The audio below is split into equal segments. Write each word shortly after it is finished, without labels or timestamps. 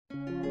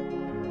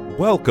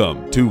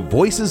Welcome to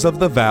Voices of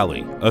the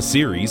Valley, a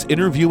series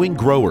interviewing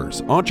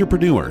growers,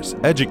 entrepreneurs,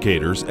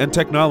 educators, and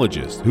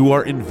technologists who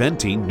are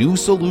inventing new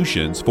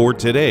solutions for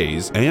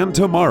today's and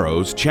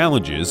tomorrow's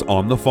challenges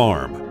on the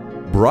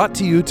farm. Brought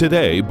to you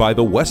today by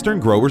the Western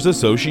Growers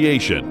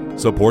Association,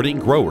 supporting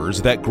growers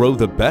that grow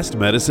the best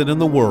medicine in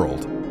the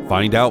world.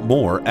 Find out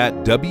more at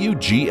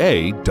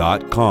WGA.com.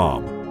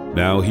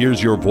 Now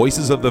here's your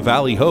Voices of the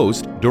Valley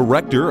host,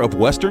 Director of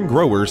Western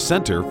Growers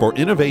Center for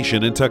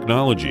Innovation and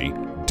Technology,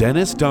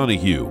 Dennis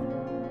Donahue.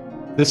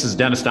 This is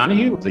Dennis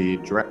Donahue, the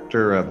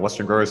Director of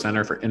Western Growers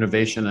Center for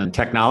Innovation and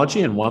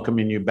Technology, and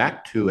welcoming you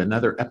back to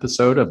another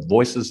episode of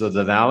Voices of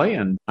the Valley.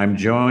 And I'm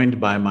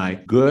joined by my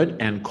good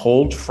and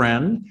cold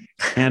friend,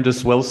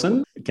 Candace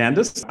Wilson.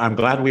 Candace, I'm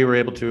glad we were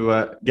able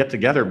to get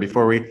together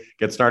before we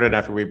get started.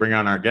 After we bring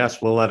on our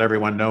guests, we'll let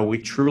everyone know we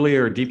truly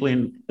are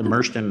deeply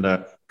immersed in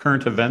the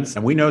current events,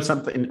 and we know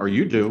something, or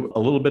you do, a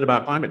little bit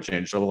about climate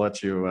change. So we'll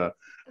let you.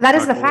 That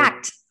is the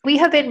fact. We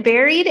have been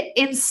buried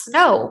in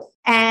snow,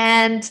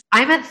 and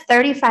I'm at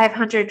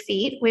 3,500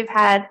 feet. We've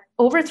had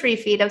over 3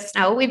 feet of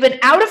snow. We've been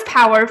out of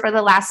power for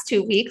the last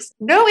 2 weeks,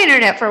 no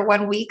internet for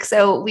 1 week.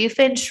 So we've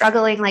been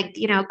struggling,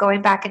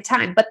 going back in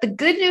time. But the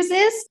good news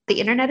is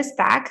the internet is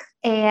back,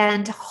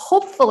 and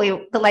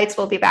hopefully the lights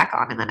will be back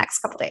on in the next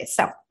couple of days.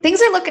 So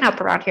things are looking up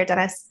around here,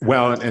 Dennis.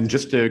 Well, and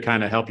just to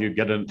kind of help you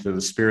get into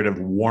the spirit of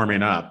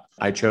warming up,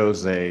 I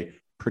chose a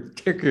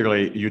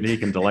particularly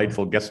unique and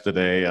delightful guest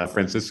today,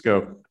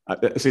 Francisco.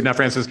 Now,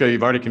 Francisco,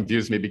 you've already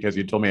confused me because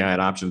you told me I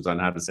had options on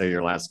how to say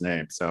your last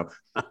name. So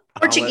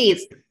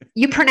Portuguese.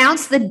 You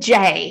pronounce the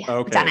J,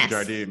 okay, Dennis.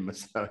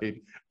 Jardim.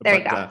 There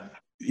you go.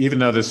 Even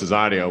though this is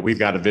audio, we've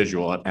got a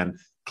visual, and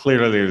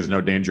clearly there's no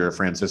danger of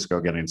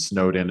Francisco getting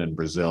snowed in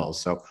Brazil.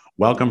 So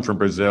welcome from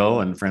Brazil.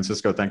 And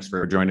Francisco, thanks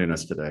for joining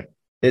us today.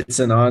 It's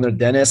an honor,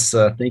 Dennis.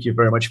 Thank you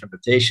very much for the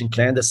invitation,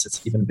 Candace. It's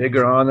an even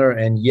bigger honor.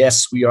 And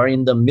yes, we are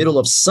in the middle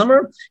of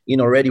summer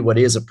in already what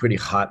is a pretty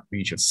hot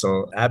region.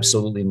 So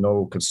absolutely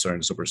no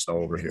concerns over snow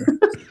over here.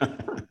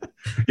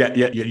 Yeah,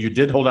 you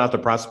did hold out the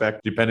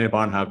prospect, depending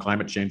upon how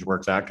climate change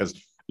works out, because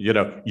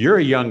you're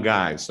a young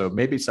guy, so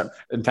maybe some.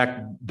 In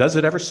fact, does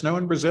it ever snow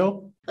in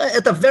Brazil?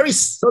 At the very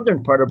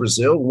southern part of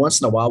Brazil,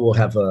 once in a while, we'll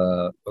have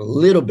a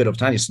little bit of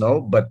tiny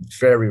snow, but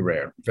very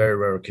rare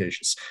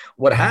occasions.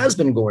 What has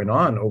been going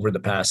on over the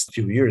past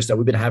few years that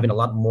we've been having a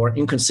lot more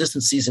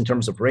inconsistencies in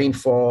terms of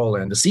rainfall,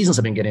 and the seasons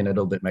have been getting a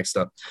little bit mixed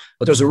up.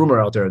 But there's a rumor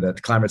out there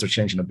that climates are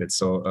changing a bit,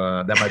 so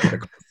that might be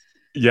the.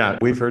 Yeah,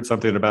 we've heard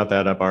something about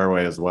that up our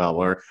way as well.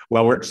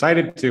 We're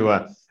excited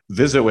to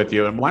visit with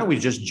you. And why don't we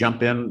just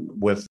jump in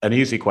with an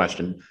easy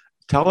question?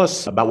 Tell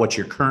us about what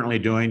you're currently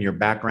doing, your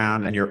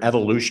background, and your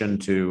evolution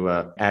to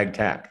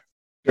AgTech.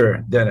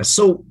 Sure, Dennis.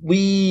 So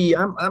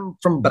I'm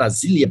from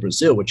Brasilia,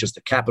 Brazil, which is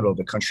the capital of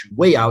the country,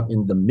 way out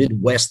in the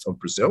Midwest of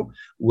Brazil,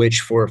 which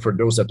for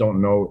those that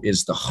don't know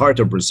is the heart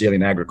of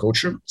Brazilian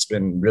agriculture. It's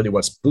been really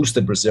what's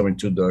boosted Brazil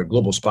into the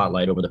global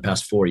spotlight over the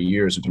past 4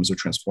 years in terms of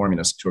transforming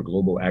us to a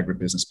global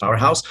agribusiness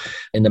powerhouse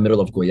in the middle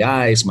of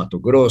Goiás, Mato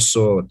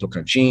Grosso,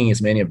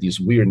 Tocantins, many of these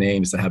weird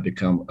names that have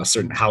become a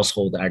certain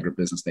household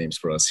agribusiness names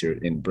for us here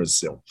in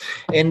Brazil.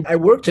 And I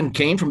worked and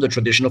came from the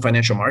traditional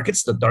financial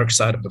markets, the dark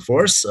side of the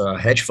force,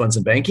 hedge funds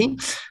and banking.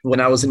 When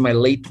I was in my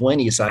late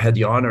 20s, I had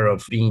the honor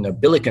of being a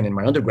Billiken in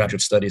my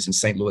undergraduate studies in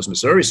St. Louis,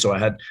 Missouri. So I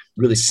had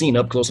really seen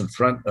up close and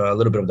front a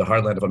little bit of the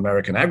heartland of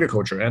American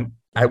agriculture. And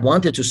I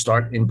wanted to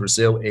start in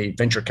Brazil a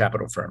venture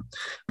capital firm.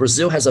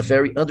 Brazil has a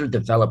very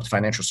underdeveloped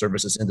financial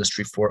services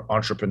industry for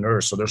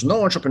entrepreneurs. So there's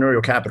no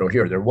entrepreneurial capital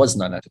here. There was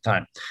none at the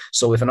time.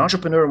 So if an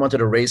entrepreneur wanted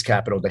to raise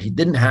capital that he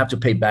didn't have to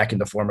pay back in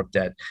the form of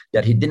debt,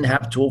 that he didn't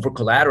have to over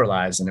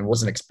collateralize, and it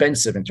wasn't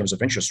expensive in terms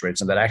of interest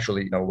rates, and that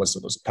actually was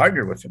a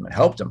partner with him and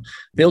helped him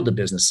build the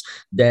business,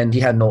 then he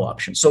had no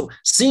option. So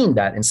seeing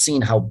that and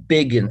seeing how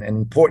big and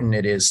important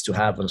it is to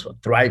have a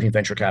thriving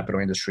venture capital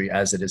industry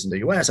as it is in the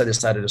US, I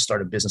decided to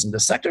start a business in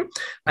this sector.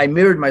 I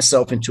mirrored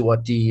myself into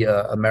what the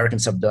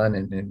Americans have done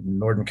in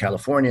Northern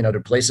California and other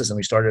places, and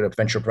we started a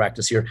venture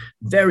practice here,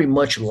 very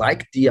much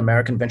like the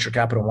American venture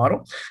capital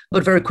model.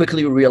 But very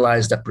quickly, we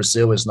realized that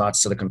Brazil is not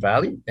Silicon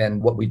Valley,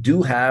 and what we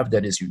do have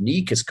that is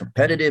unique, is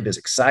competitive, is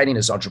exciting,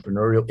 is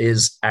entrepreneurial,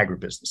 is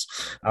agribusiness.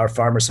 Our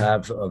farmers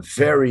have a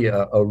very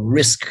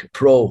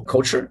risk-pro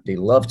culture. They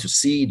love to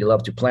seed, they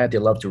love to plant, they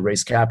love to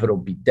raise capital,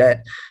 be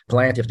debt,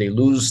 plant. If they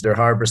lose their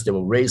harvest, they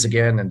will raise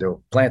again and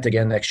they'll plant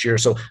again next year.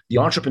 So the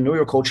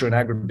entrepreneurial culture in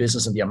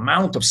agribusiness and the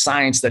amount of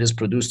science that is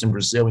produced in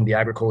Brazil in the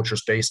agriculture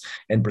space,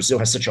 and Brazil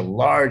has such a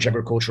large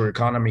agricultural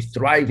economy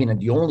thriving,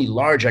 and the only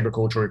large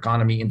agricultural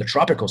economy in the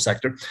tropical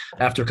sector.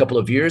 After a couple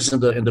of years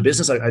in the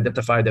business, I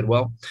identified that,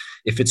 well,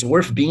 if it's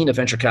worth being a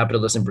venture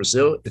capitalist in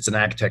Brazil, it's an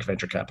agtech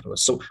venture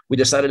capitalist. So we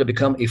decided to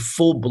become a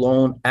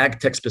full-blown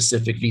agtech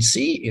specific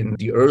VC in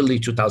the early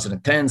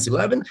 2010s,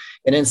 11.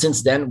 And then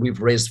since then,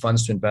 we've raised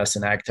funds to invest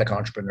in agtech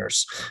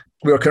entrepreneurs.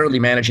 We are currently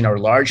managing our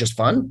largest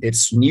fund.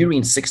 It's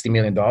nearing $60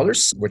 million,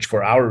 which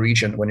for our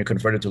region, when you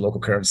convert it to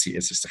local currency,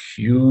 is just a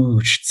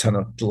huge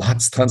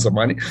tons of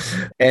money.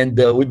 And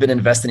we've been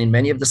investing in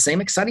many of the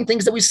same exciting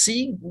things that we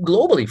see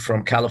globally,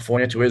 from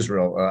California to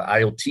Israel,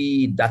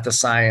 IoT, data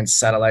science,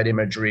 satellite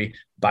imagery,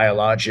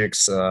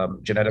 biologics,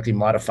 genetically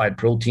modified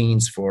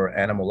proteins for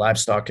animal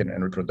livestock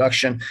and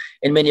reproduction,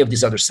 and many of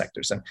these other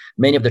sectors. And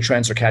many of the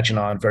trends are catching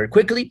on very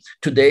quickly.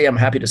 Today, I'm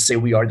happy to say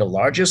we are the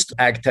largest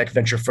agtech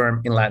venture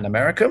firm in Latin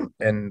America,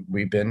 and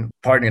we've been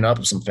partnering up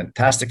with some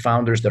fantastic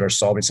founders that are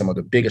solving some of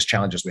the biggest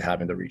challenges we have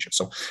in the region.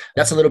 So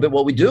that's a little bit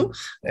what we do.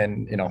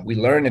 And we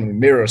learn and we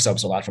mirror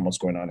ourselves a lot from what's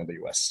going on in the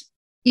US.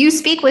 You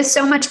speak with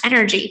so much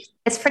energy.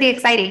 It's pretty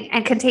exciting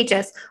and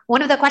contagious.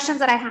 One of the questions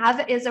that I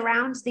have is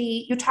around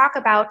you talk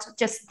about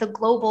just the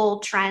global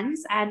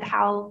trends and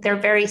how they're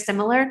very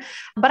similar,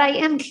 but I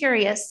am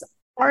curious,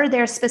 are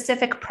there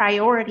specific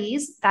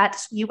priorities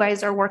that you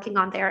guys are working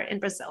on there in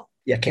Brazil?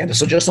 Yeah, Candace.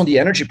 So just on the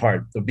energy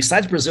part,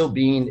 besides Brazil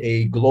being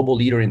a global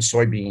leader in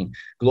soybean,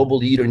 global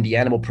leader in the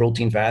animal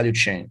protein value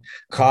chain,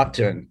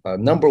 cotton,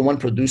 number one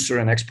producer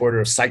and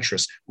exporter of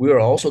citrus, we are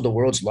also the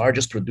world's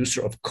largest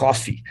producer of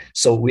coffee.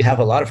 So we have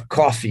a lot of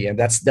coffee, and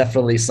that's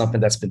definitely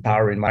something that's been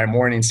powering my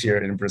mornings here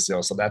in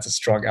Brazil. So that's a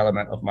strong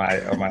element of my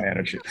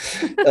energy.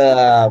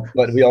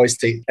 But we always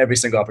take every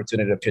single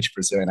opportunity to pitch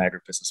Brazilian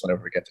agribusiness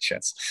whenever we get the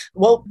chance.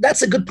 Well,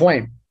 that's a good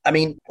point. I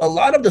mean, a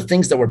lot of the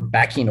things that we're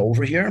backing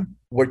over here,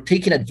 we're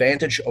taking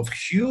advantage of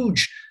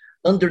huge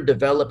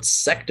underdeveloped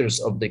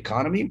sectors of the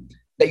economy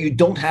that you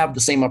don't have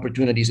the same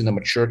opportunities in a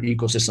mature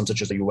ecosystem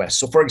such as the US.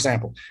 So for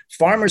example,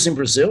 farmers in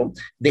Brazil,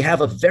 they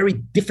have a very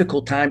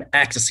difficult time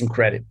accessing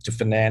credit to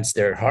finance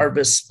their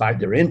harvests, buy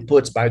their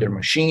inputs, buy their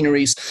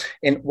machineries.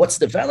 And what's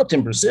developed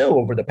in Brazil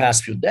over the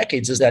past few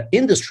decades is that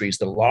industries,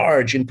 the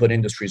large input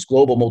industries,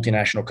 global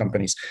multinational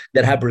companies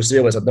that have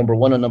Brazil as a number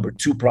one and number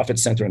two profit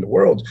center in the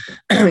world,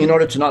 in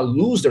order to not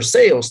lose their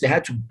sales, they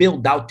had to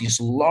build out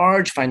these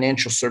large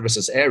financial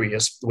services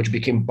areas, which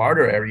became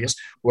barter areas,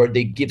 where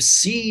they give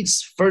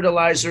seeds,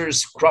 fertilizers,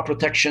 crop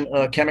protection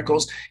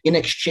chemicals in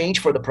exchange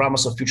for the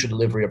promise of future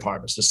delivery of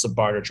harvest. This is a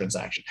barter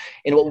transaction.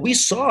 And what we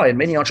saw, and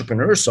many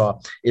entrepreneurs saw,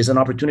 is an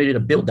opportunity to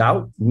build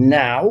out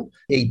now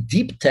a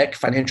deep tech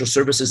financial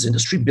services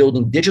industry,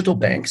 building digital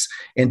banks.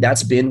 And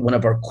that's been one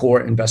of our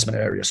core investment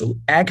areas. So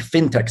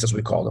AgFinTechs, as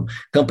we call them,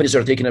 companies that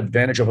are taking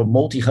advantage of a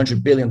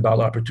multi-$100 billion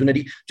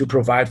opportunity to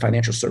provide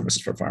financial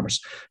services for farmers.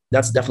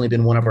 That's definitely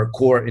been one of our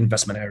core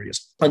investment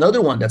areas.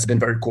 Another one that's been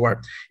very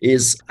core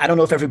is, I don't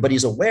know if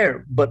everybody's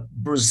aware, but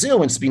Brazil,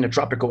 it's being a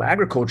tropical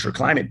agriculture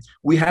climate,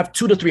 we have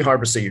 2 to 3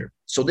 harvests a year.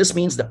 So this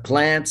means that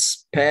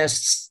plants,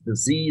 pests,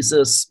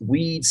 diseases,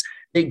 weeds,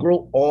 they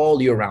grow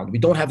all year round. We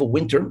don't have a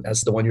winter,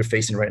 as the one you're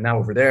facing right now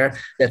over there,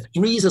 that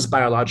freezes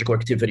biological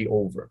activity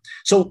over.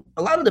 So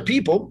a lot of the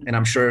people, and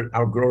I'm sure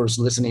our growers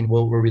listening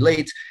will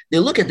relate, they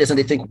look at this and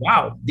they think,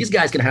 wow, these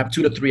guys can have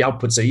 2 to 3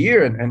 outputs a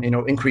year and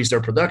increase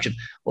their production.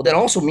 Well, that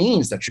also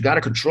means that you got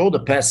to control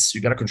the pests,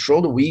 you got to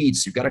control the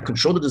weeds, you got to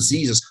control the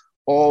diseases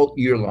all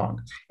year long.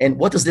 And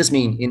what does this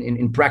mean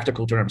in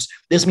practical terms?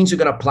 This means you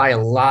got to apply a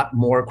lot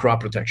more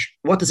crop protection.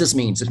 What does this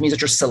mean? It means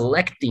that you're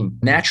selecting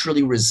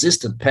naturally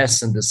resistant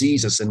pests and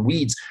diseases and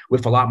weeds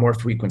with a lot more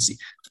frequency.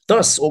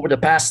 Thus, over the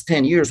past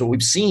 10 years, what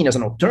we've seen as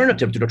an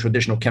alternative to the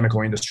traditional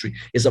chemical industry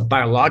is a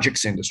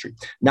biologics industry.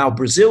 Now,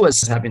 Brazil,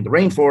 as having the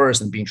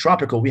rainforest and being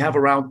tropical, we have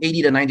around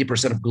 80 to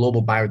 90% of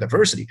global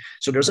biodiversity.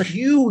 So there's a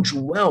huge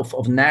wealth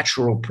of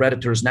natural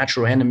predators,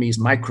 natural enemies,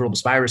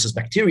 microbes, viruses,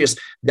 bacteria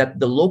that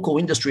the local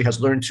industry has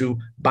learned to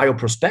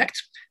bioprospect,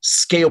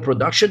 scale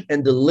production,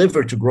 and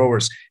deliver to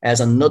growers as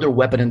another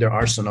weapon in their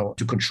arsenal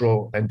to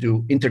control and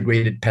do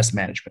integrated pest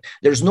management.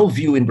 There's no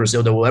view in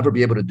Brazil that will ever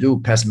be able to do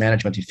pest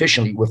management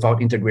efficiently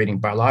without integrating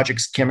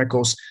biologics,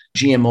 chemicals,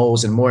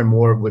 GMOs, and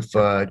more with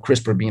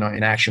CRISPR being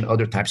in action,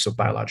 other types of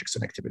biologics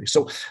and activities.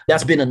 So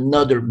that's been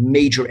another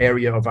major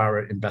area of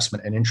our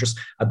investment and interest.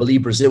 I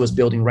believe Brazil is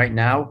building right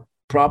now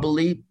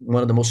probably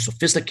one of the most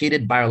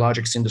sophisticated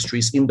biologics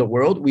industries in the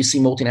world. We see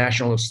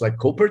multinationals like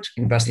Copert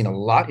investing a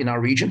lot in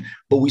our region,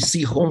 but we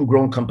see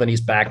homegrown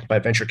companies backed by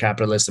venture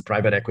capitalists and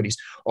private equities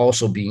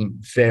also being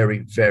very,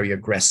 very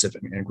aggressive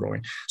and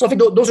growing. So I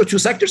think those are 2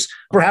 sectors.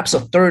 Perhaps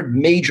a third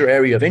major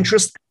area of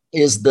interest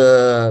is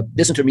the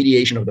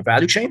disintermediation of the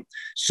value chain.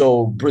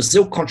 So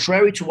Brazil,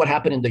 contrary to what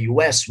happened in the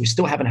US, we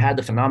still haven't had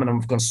the phenomenon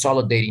of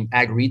consolidating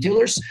ag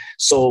retailers.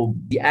 So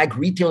the ag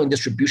retail and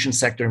distribution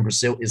sector in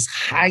Brazil is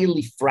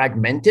highly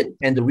fragmented.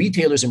 And the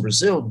retailers in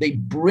Brazil, they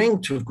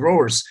bring to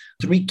growers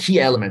 3 key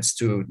elements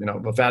to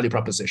a value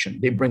proposition.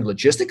 They bring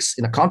logistics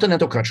in a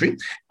continental country.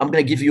 I'm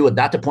going to give you a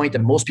data point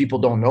that most people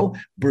don't know.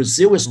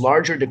 Brazil is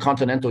larger than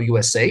continental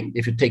USA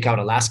if you take out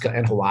Alaska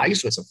and Hawaii.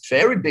 So it's a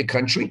very big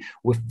country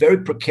with very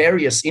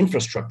precarious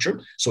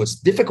infrastructure. So it's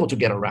difficult to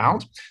get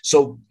around.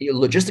 So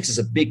logistics is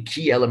a big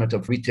key element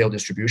of retail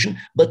distribution,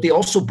 but they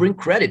also bring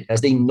credit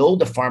as they know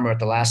the farmer at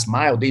the last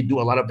mile. They do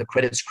a lot of the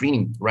credit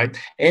screening, right?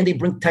 And they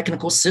bring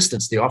technical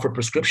assistance. They offer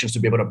prescriptions to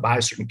be able to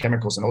buy certain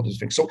chemicals and all these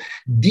things. So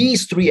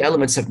these 3 elements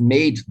elements have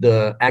made the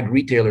ag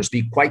retailers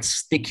be quite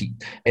sticky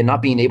and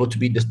not being able to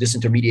be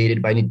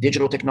disintermediated by any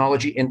digital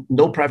technology, and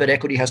no private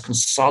equity has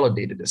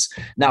consolidated this.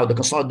 Now, the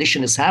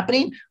consolidation is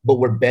happening, but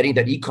we're betting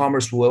that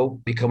e-commerce will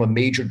become a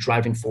major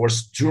driving force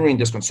during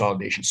this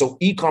consolidation. So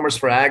e-commerce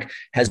for ag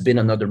has been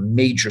another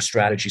major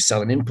strategy,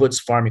 selling inputs,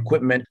 farm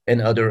equipment,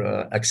 and other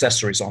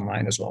accessories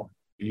online as well.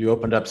 You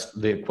opened up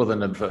the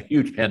equivalent of a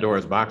huge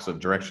Pandora's box of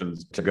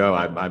directions to go.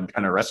 I'm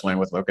kind of wrestling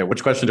with, okay,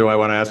 which question do I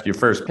want to ask you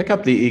first? Pick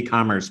up the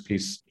e-commerce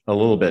piece a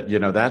little bit.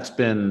 That's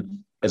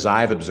been, as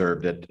I've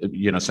observed it,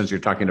 since you're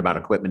talking about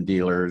equipment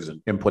dealers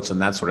and inputs and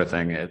that sort of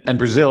thing. And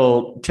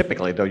Brazil,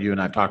 typically, though you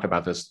and I've talked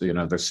about this,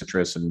 there's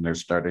citrus and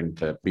there's starting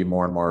to be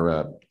more and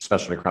more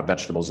specialty crop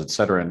vegetables, et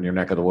cetera, in your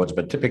neck of the woods.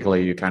 But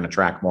typically, you kind of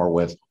track more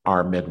with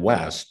our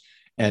Midwest.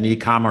 And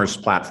e-commerce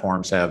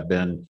platforms have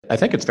been, I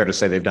think it's fair to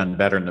say they've done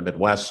better in the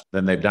Midwest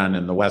than they've done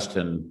in the West,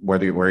 and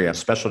where you have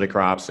specialty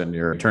crops and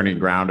you're turning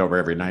ground over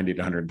every 90 to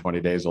 120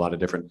 days, a lot of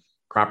different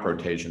crop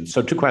rotations.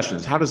 So 2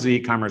 questions. How does the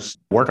e-commerce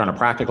work on a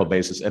practical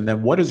basis? And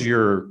then what does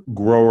your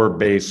grower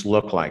base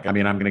look like? I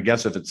mean, I'm going to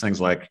guess if it's things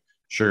like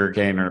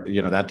sugarcane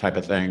or, that type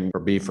of thing,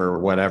 or beef or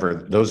whatever,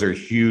 those are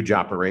huge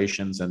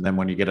operations. And then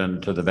when you get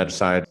into the veg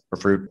side for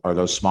fruit, are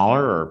those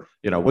smaller? Or,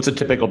 what's a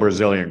typical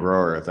Brazilian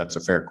grower, if that's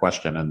a fair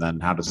question? And then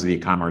how does the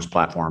e-commerce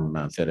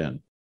platform fit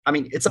in? I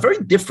mean, it's a very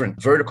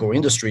different vertical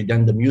industry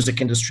than the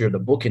music industry or the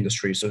book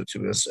industry. So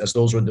as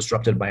those were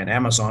disrupted by an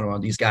Amazon or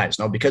these guys,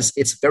 because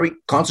it's very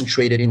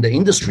concentrated in the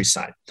industry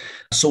side.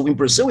 So in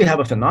Brazil, we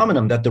have a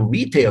phenomenon that the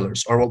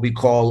retailers are what we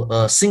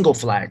call single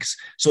flags.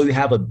 So you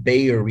have a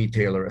Bayer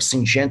retailer, a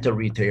Syngenta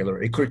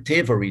retailer, a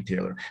Corteva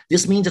retailer.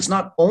 This means it's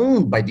not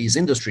owned by these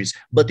industries,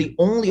 but they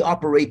only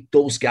operate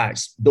those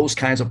guys, those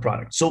kinds of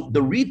products. So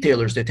the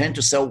retailers, they tend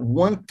to sell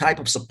one type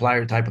of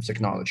supplier, type of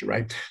technology,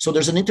 right? So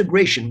there's an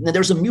integration and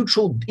there's a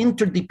mutual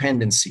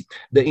interdependency.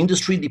 The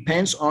industry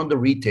depends on the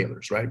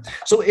retailers, right?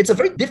 So it's a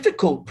very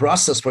difficult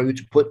process for you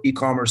to put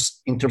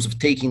e-commerce in terms of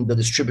taking the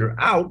distributor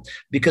out,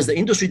 because the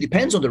industry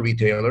depends on the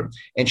retailer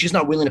and she's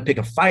not willing to pick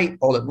a fight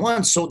all at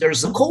once. So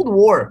there's a cold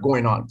war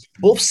going on.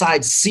 Both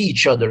sides see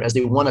each other as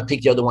they want to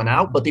take the other one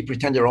out, but they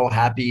pretend they're all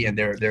happy and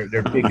they're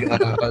big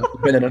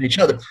dependent on each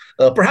other.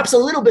 Perhaps a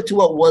little bit to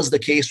what was the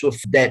case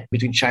with debt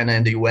between China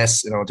and the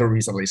US, until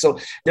recently. So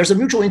there's a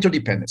mutual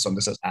interdependence on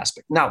this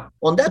aspect. Now,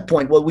 on that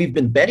point, what we've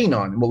been betting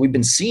on, what we've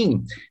been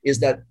seeing, is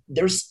that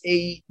there's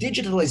a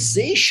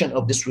digitalization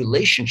of this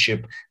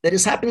relationship that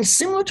is happening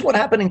similar to what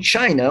happened in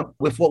China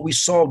with what we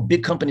saw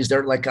big companies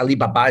there, like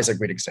Alibaba is a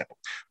great example,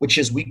 which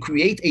is we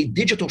create a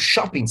digital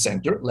shopping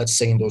center, let's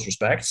say in those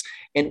respects,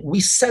 and we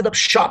set up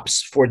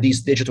shops for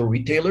these digital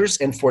retailers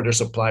and for their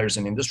suppliers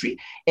in industry,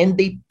 and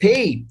they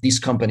pay these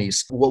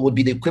companies what would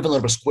be the equivalent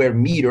of a square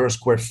meter, a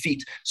square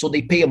feet. So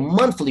they pay a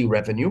monthly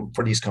revenue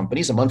for these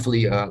companies, a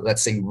monthly,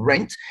 let's say,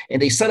 rent,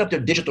 and they set up their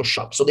digital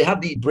shop. So they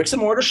have the bricks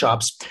and mortar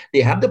shops,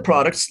 they have the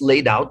products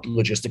laid out,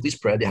 logistically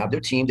spread, they have their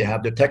team, they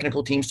have their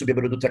technical teams to be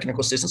able to do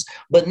technical assistance.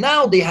 But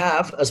now they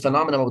have, as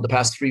phenomenon over the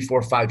past 3,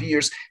 4, 5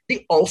 years,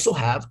 they also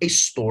have a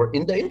store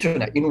in the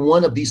internet, in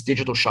one of these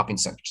digital shopping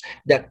centers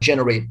that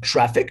generate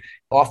traffic,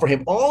 offer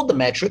him all the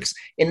metrics.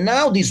 And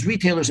now these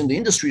retailers in the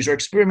industries are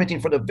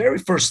experimenting for the very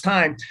first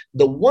time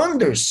the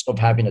wonders of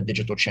having a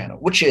digital channel,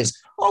 which is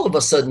all of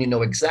a sudden you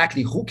know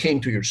exactly who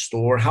came to your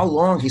store, how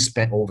long he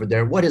spent over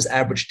there, what his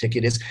average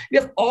ticket is. You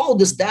have all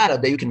this data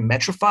that you can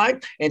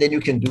metrify, and then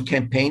you can do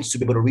campaigns to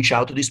be able to reach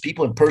out to these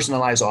people and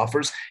personalize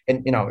offers.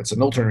 And it's a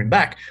no turning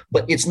back,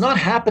 but it's not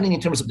happening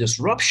in terms of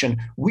disruption.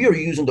 We are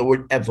using the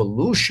word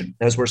evolution,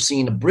 as we're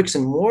seeing a bricks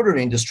and mortar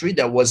industry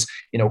that was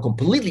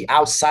completely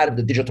outside of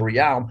the digital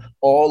realm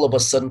all of a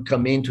sudden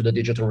come into the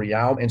digital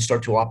realm and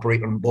start to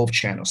operate on both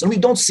channels. And we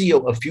don't see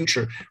a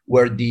future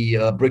where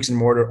the bricks and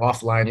mortar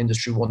offline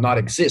industry will not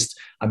exist.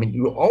 I mean,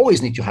 you will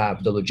always need to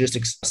have the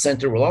logistics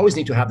center, we'll always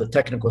need to have the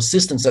technical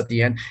assistance at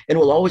the end, and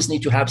we'll always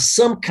need to have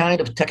some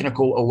kind of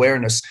technical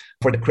awareness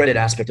for the credit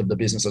aspect of the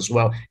business as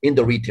well in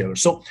the retailer.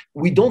 So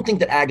we don't think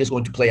that ag is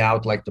going to play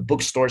out like the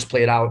bookstores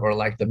played out or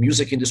like the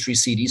music industry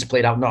CDs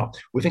played out. No,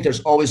 we think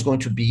there's always going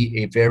to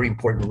be a very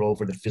important role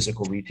for the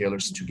physical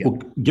retailers to get. Well,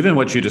 given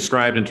what you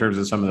described in terms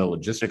of some of the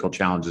logistical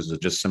challenges of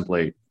just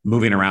simply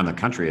moving around the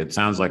country, it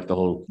sounds like the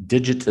whole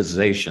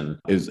digitization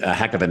is a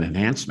heck of an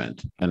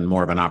enhancement and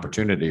more of an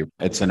opportunity.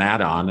 It's an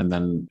add-on. And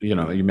then,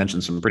 you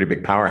mentioned some pretty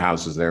big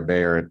powerhouses there,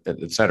 Bayer,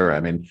 et cetera. I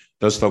mean,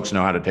 those folks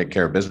know how to take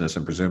care of business,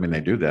 and presuming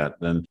they do that,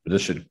 then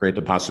this should create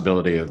the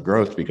possibility of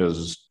growth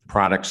because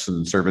products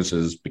and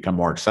services become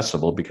more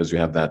accessible because you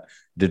have that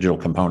digital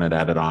component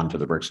added on to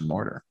the bricks and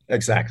mortar.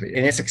 Exactly.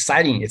 And it's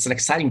exciting. It's an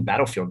exciting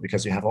battlefield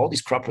because you have all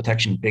these crop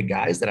protection big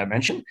guys that I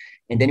mentioned,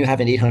 and then you have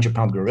an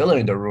 800-pound gorilla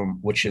in the room,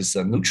 which is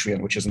a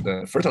nutrient, which is in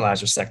the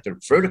fertilizer sector,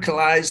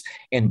 verticalized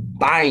and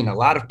buying a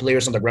lot of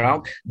players on the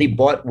ground. They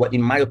bought what,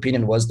 in my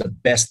opinion, was the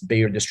best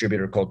Bayer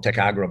distributor called Tech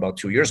Agro about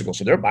 2 years ago.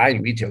 So they're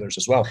buying retailers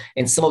as well.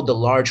 And some of the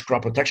large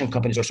crop protection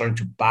companies are starting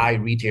to buy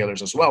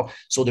retailers as well.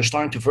 So they're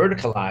starting to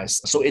verticalize.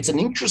 So it's an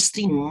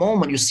interesting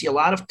moment. You see a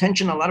lot of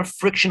tension, a lot of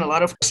friction, a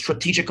lot of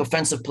strategic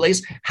offensive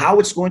plays. How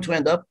it's going to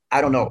end up,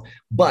 I don't know.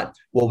 But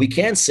what we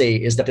can say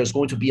is that there's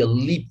going to be a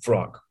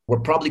leapfrog. We're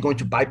probably going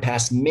to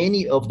bypass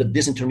many of the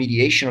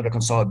disintermediation or the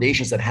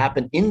consolidations that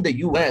happened in the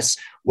US,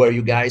 where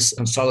you guys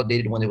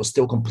consolidated when it was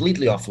still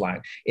completely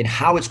offline. And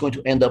how it's going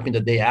to end up in the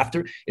day after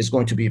is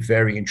going to be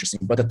very interesting.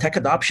 But the tech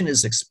adoption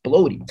is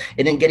exploding.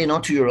 And then getting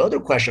on to your other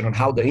question on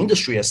how the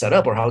industry is set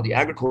up or how the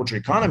agriculture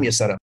economy is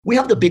set up, we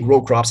have the big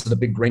row crops and the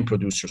big grain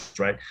producers,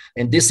 right?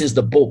 And this is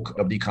the bulk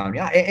of the economy.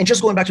 And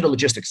just going back to the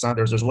logistics,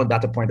 there's one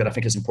data point that I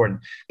think is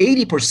important.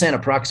 80%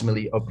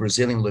 approximately of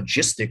Brazilian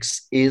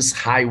logistics is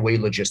highway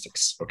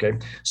logistics, okay?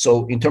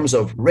 So in terms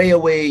of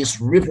railways,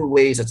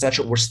 riverways,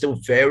 etc., we're still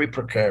very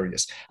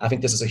precarious. I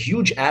think this is a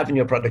huge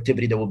avenue of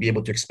productivity that will be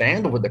able to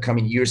expand over the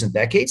coming years and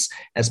decades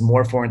as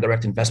more foreign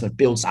direct investment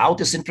builds out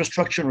this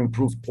infrastructure and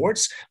improve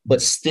ports,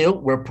 but still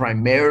we're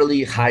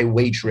primarily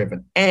highway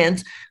driven.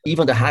 And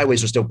even the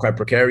highways are still quite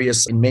precarious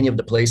in many of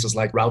the places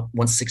like Route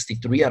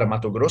 163 out of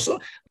Mato Grosso.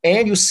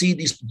 And you see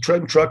these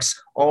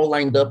trucks all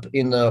lined up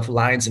in the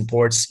lines and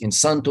ports in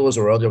Santos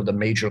or other of the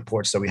major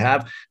ports that we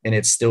have. And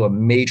it's still a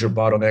major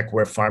bottleneck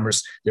where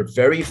farmers, they're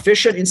very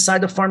efficient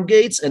inside the farm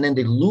gates, and then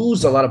they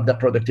lose a lot of that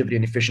productivity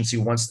and efficiency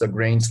once the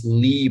grains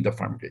leave the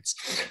farm gates.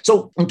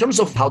 So in terms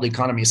of how the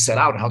economy is set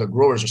out and how the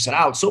growers are set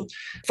out, so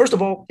first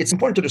of all, it's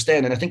important to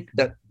understand, and I think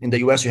that in the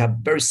US you have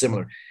very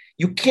similar.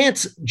 You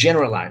can't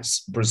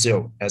generalize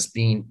Brazil as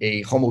being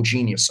a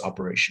homogeneous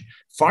operation.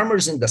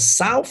 Farmers in the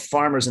south,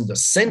 farmers in the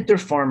center,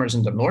 farmers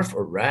in the north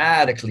are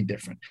radically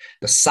different.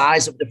 The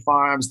size of the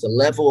farms, the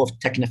level of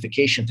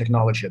technification,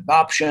 technology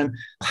adoption,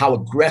 how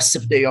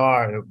aggressive they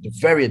are, they're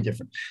very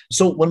different.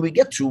 So when we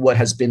get to what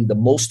has been the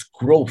most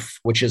growth,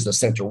 which is the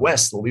center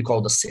west, what we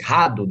call the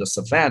Cerrado, the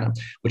savanna,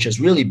 which has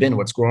really been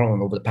what's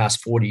grown over the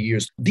past 40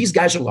 years, these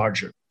guys are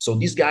larger. So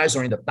these guys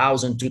are in the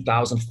 1,000,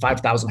 2,000,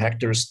 5,000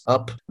 hectares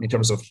up in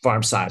terms of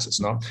farm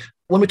sizes. No?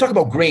 When we talk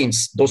about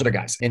grains, those are the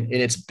guys. And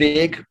it's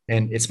big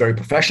and it's very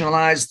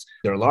professionalized.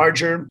 They're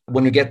larger.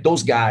 When you get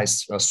those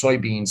guys,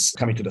 soybeans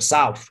coming to the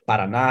south,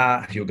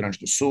 Paraná, Rio Grande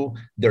do Sul,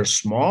 they're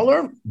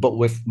smaller, but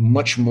with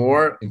much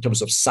more in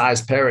terms of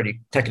size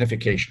parity,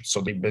 technification. So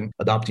they've been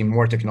adopting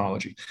more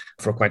technology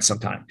for quite some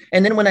time.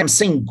 And then when I'm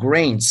saying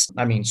grains,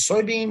 I mean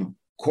soybean,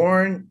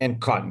 corn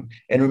and cotton.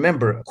 And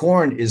remember,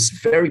 corn is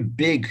very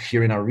big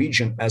here in our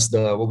region as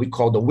the what we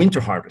call the winter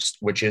harvest,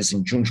 which is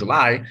in June,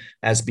 July,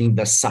 as being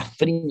the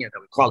safrinha that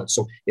we call it.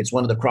 So it's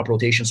one of the crop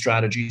rotation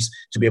strategies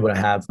to be able to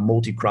have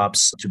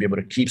multi-crops, to be able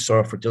to keep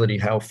soil fertility,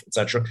 health,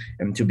 etc.,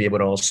 and to be able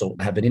to also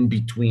have an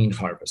in-between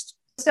harvest.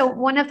 So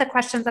one of the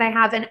questions that I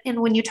have, and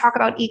when you talk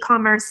about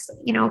e-commerce,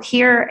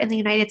 here in the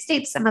United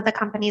States, some of the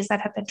companies that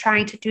have been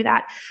trying to do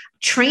that,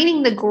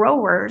 training the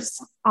growers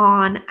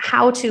on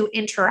how to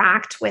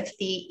interact with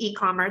the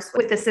e-commerce,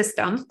 with the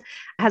system,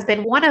 has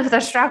been one of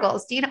the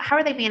struggles. How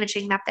are they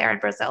managing that there in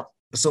Brazil?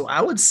 So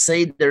I would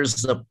say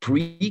there's a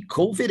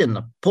pre-COVID and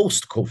a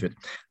post-COVID.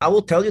 I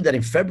will tell you that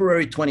in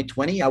February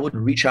 2020, I would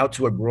reach out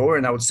to a grower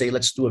and I would say,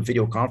 let's do a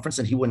video conference.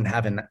 And he wouldn't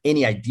have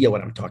any idea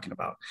what I'm talking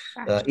about.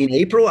 In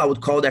April, I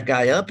would call that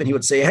guy up and he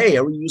would say, hey,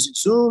 are we using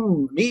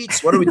Zoom,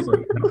 Meets? What are we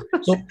doing?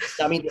 So,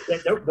 I mean,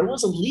 there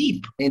was a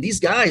leap. And these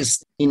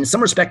guys, in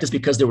some respect, it's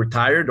because they were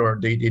tired or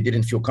they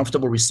didn't feel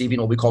comfortable receiving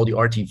what we call the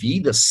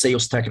RTV, the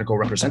sales technical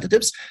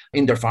representatives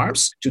in their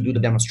farms to do the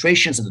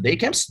demonstrations and the day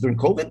camps during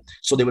COVID.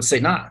 So they would say,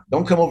 nah,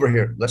 don't come over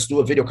here. Let's do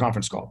a video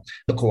conference call.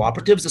 The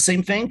cooperatives, the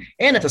same thing.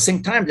 And at the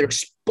same time, there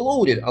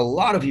exploded a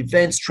lot of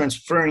events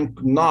transferring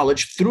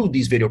knowledge through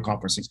these video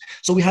conferencing.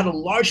 So we had a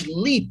large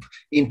leap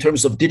in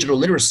terms of digital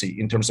literacy,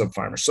 in terms of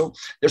farmers. So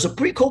there's a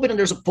pre-COVID and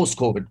there's a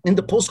post-COVID. In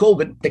the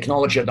post-COVID,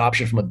 technology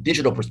adoption from a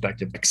digital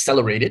perspective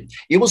accelerated.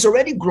 It was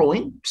already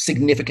growing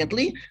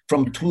significantly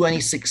from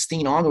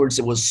 2016 onwards.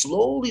 It was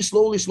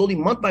slowly,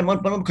 month by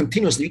month,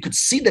 continuously. You could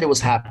see that it was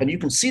happening. You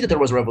can see that there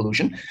was a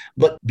revolution.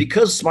 But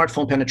because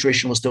smartphone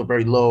penetration was still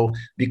very low,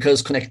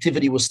 because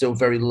connectivity was still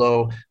very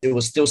low, it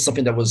was still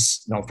something that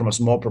was from a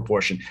small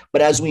proportion.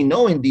 But as we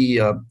know in the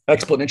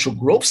exponential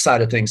growth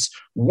side of things,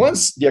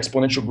 once the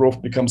exponential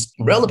growth becomes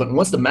relevant,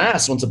 once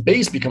the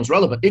base becomes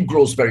relevant, it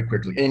grows very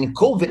quickly. And in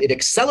COVID, it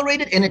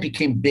accelerated and it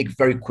became big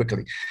very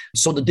quickly.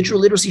 So the digital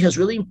literacy has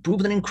really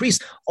improved and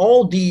increased.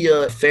 All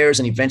the fairs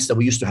and events that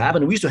we used to have,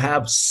 and we used to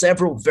have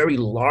several very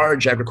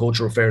large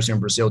agricultural fairs here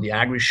in Brazil, the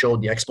Agri Show,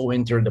 the Expo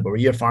Inter, the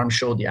Bahia Farm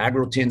Show, the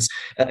Agrotins,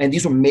 and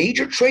these were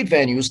major trade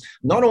venues,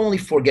 not only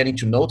for getting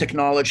to know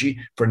technology,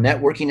 for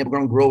networking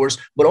among growers,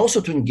 but also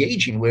to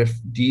engaging with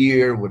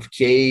Deere, with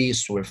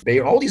Case, with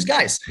Bayer, all these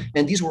guys.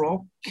 And these were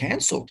all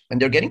canceled.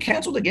 And they're getting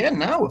canceled again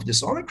now with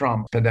this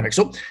Omicron pandemic.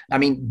 So, I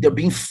mean, they're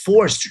being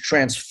forced to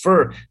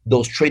transfer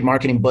those trade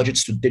marketing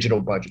budgets to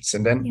digital budgets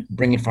and then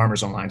bringing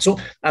farmers online. So,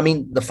 I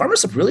mean, the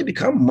farmers have really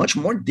become much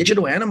more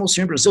digital animals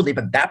here in Brazil. They've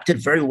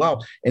adapted very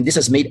well. And this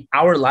has made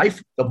our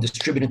life of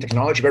distributing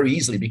technology very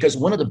easily, because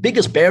one of the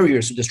biggest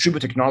barriers to distribute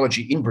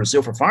technology in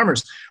Brazil for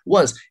farmers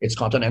was it's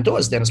continental,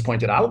 as Dennis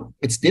pointed out.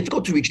 It's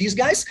difficult to reach these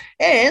guys.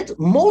 And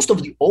most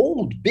of the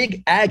old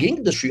big ag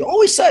industry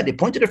always said, they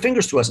pointed their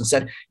fingers to us and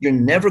said, you're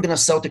never going to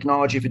sell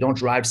technology if you don't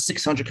drive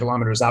 600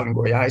 kilometers out in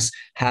Goiás,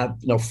 have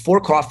 4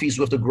 coffees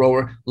with the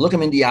grower, look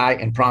him in the eye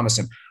and promise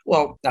him.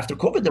 Well, after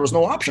COVID, there was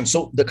no option.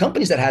 So the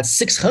companies that had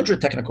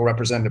 600 technical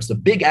representatives, the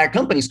big ag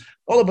companies,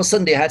 all of a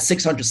sudden they had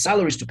 600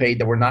 salaries to pay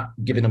that were not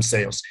giving them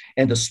sales.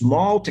 And the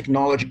small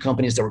technology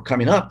companies that were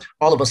coming up,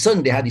 all of a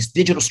sudden they had these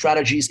digital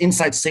strategies,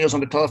 inside sales on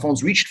the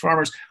telephones, reached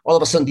farmers. All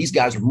of a sudden, these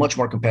guys were much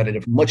more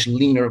competitive, much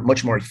leaner,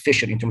 much more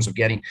efficient in terms of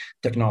getting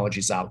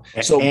technologies out.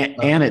 So,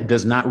 and it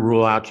does not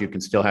rule out you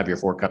can still have your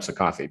 4 cups of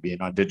coffee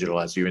being on digital,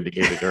 as you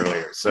indicated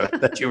earlier, so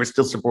that you were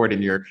still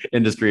supporting your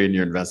industry and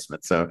your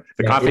investment. So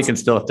the coffee can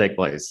still take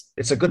place.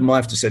 It's a good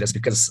month to say this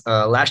because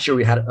last year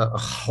we had a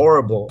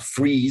horrible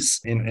freeze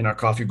in our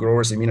coffee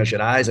growers in Minas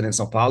Gerais and in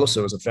São Paulo.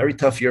 So it was a very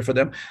tough year for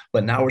them.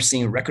 But now we're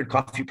seeing record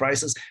coffee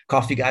prices.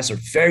 Coffee guys are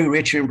very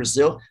rich here in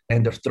Brazil,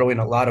 and they're throwing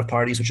a lot of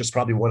parties, which is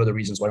probably one of the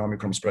reasons why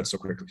Omicron spread so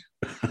quickly.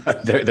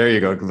 there you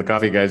go. The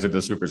coffee guys are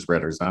the super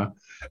spreaders, huh?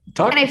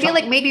 And I feel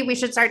like maybe we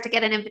should start to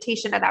get an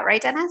invitation to that,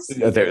 right, Dennis?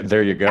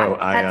 There you go.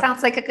 That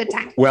sounds like a good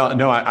time. Well,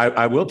 no,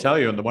 I will tell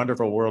you, in the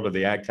wonderful world of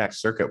the AgTech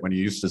circuit, when you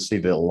used to see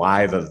the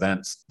live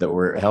events that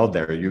were held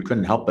there, you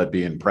couldn't help but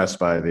be impressed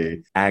by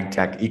the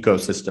AgTech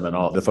ecosystem and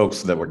all the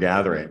folks that were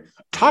gathering.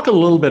 Talk a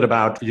little bit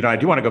about, I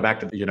do want to go back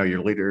to,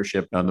 your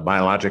leadership on the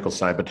biological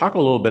side, but talk a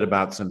little bit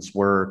about, since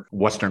we're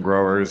Western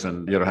growers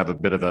and, have a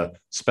bit of a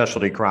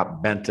specialty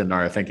crop bent in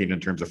our thinking in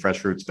terms of fresh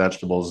fruits,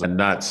 vegetables, and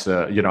nuts.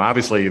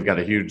 Obviously you've got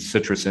a huge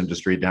citrus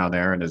industry down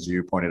there. And as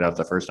you pointed out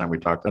the first time we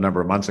talked a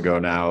number of months ago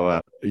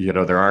now,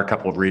 there are a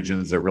couple of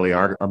regions that really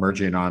are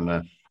emerging on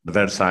the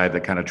veg side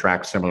that kind of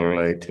track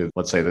similarly to,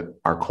 let's say,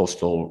 our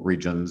coastal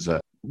regions.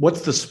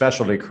 What's the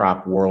specialty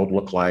crop world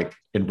look like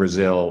in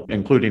Brazil,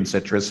 including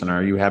citrus? And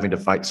are you having to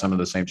fight some of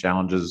the same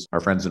challenges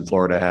our friends in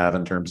Florida have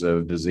in terms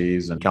of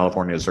disease? And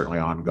California is certainly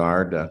on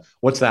guard.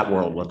 What's that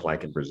world look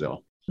like in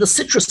Brazil? The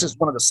citrus is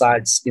one of the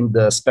sides in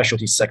the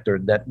specialty sector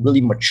that really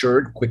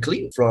matured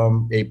quickly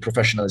from a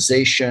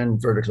professionalization,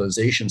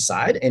 verticalization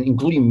side, and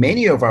including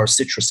many of our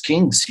citrus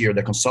kings here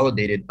that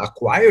consolidated,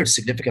 acquired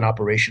significant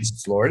operations in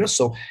Florida.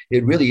 So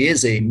it really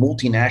is a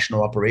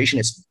multinational operation.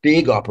 It's a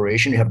big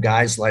operation. You have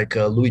guys like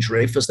Louis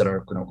Dreyfus that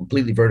are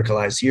completely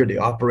verticalized here. They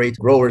operate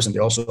growers and they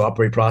also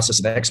operate, process,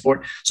 and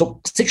export.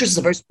 So citrus is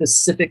a very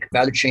specific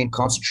value chain,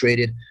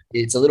 concentrated.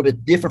 It's a little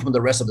bit different from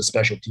the rest of the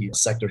specialty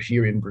sector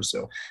here in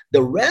Brazil.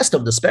 The rest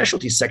of the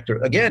specialty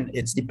sector, again,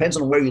 it depends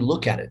on where you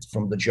look at it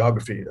from the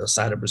geography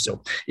side of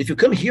Brazil. If you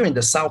come here in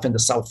the south and the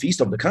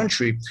southeast of the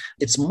country,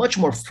 it's much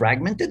more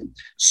fragmented,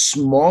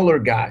 smaller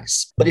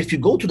guys. But if you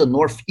go to the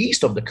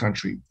northeast of the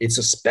country, it's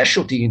a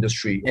specialty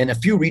industry and a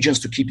few regions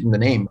to keep in the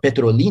name.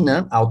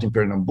 Petrolina, out in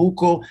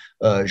Pernambuco,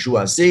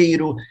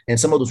 Juazeiro, and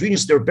some of those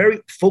regions, they're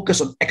very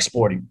focused on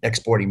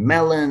exporting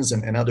melons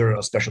and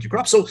other specialty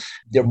crops. So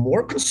they're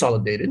more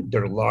consolidated,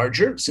 they're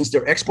larger. Since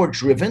they're export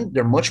driven,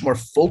 they're much more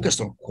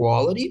focused on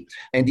quality.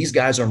 And these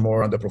guys are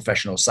more on the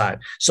professional side.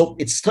 So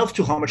it's tough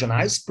to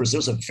homogenize. Brazil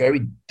is a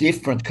very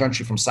different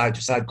country from side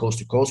to side, coast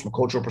to coast, from a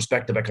cultural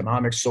perspective,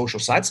 economics, social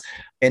sides.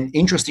 And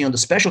interesting on the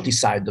specialty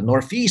side, the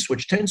Northeast,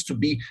 which tends to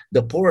be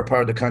the poorer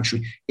part of the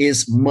country,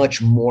 is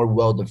much more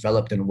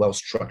well-developed and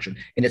well-structured.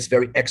 And it's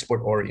very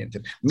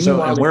export-oriented.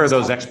 So and where are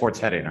those exports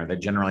heading? Are they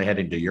generally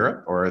heading to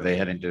Europe or are they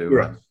heading to...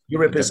 Europe.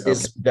 Europe is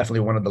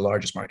definitely one of the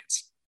largest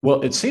markets.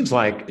 Well, it seems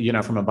like,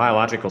 from a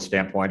biological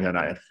standpoint, and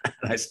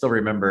I still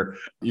remember,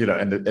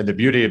 and the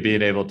beauty of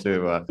being able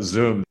to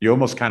Zoom, you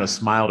almost kind of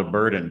smiled a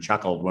bird and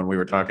chuckled when we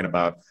were talking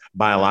about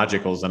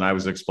biologicals. And I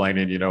was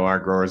explaining, our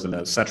growers in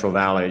the Central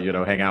Valley,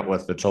 hang out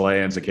with the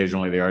Chileans,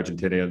 occasionally the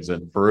Argentinians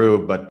and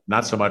Peru, but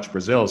not so much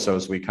Brazil. So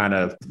as we kind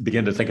of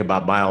begin to think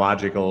about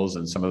biologicals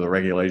and some of the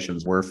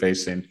regulations we're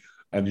facing,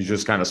 and you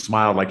just kind of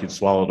smiled like you'd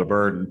swallowed a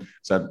bird and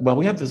said, well,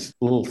 we have this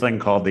little thing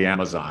called the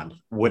Amazon,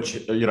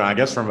 which, I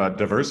guess from a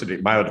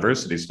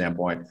biodiversity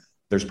standpoint,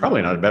 there's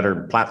probably not a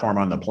better platform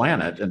on the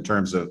planet in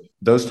terms of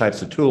those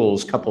types of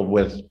tools, coupled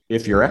with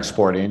if you're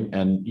exporting.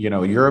 And,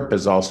 Europe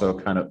has also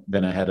kind of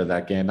been ahead of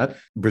that game.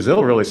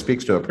 Brazil really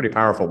speaks to a pretty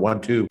powerful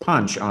 1-2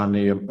 punch on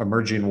the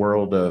emerging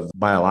world of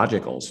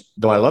biologicals.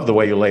 Though I love the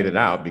way you laid it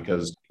out,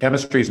 because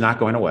chemistry is not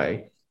going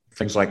away.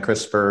 Things like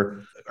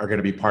CRISPR are going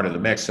to be part of the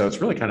mix. So it's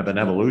really kind of an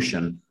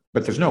evolution,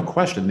 but there's no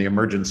question the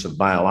emergence of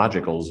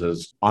biologicals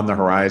is on the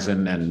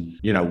horizon. And,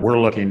 we're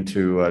looking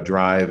to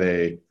drive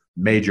a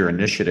major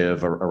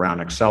initiative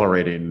around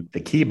accelerating the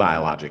key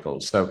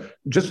biologicals. So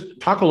just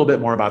talk a little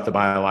bit more about the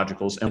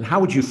biologicals and how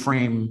would you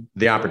frame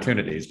the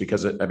opportunities?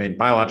 Because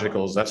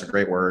biologicals, that's a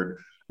great word,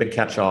 big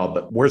catch-all,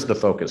 but where's the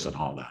focus on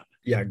all that?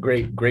 Yeah,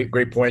 great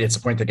point. It's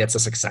a point that gets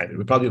us excited.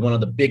 We're probably one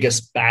of the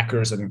biggest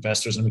backers and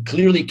investors, and we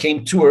clearly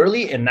came too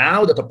early. And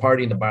now that the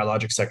party in the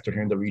biologic sector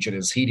here in the region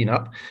is heating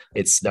up,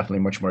 it's definitely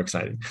much more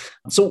exciting.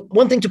 So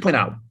one thing to point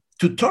out,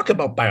 to talk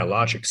about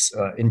biologics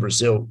in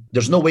Brazil,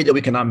 there's no way that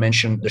we cannot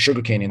mention the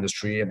sugarcane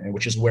industry, and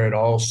which is where it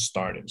all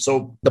started.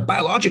 So the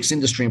biologics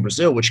industry in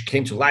Brazil, which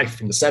came to life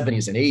in the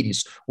 70s and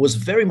 80s, was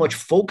very much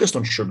focused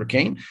on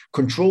sugarcane,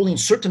 controlling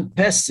certain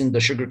pests in the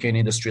sugarcane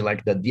industry,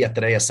 like the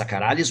Diatreia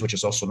saccharides, which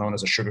is also known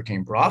as a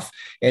sugarcane broth.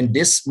 And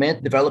this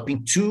meant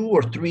developing 2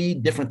 or 3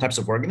 different types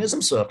of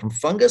organisms from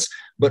fungus,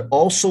 but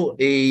also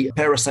a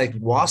parasite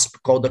wasp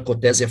called the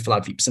Cotesia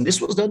flavips. And this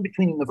was done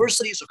between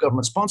universities of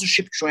government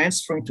sponsorship,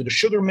 transferring to the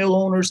sugar mill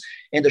owners.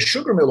 And the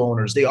sugar mill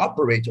owners, they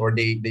operate or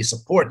they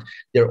support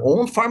their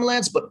own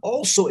farmlands, but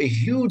also a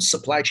huge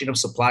supply chain of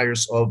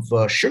suppliers of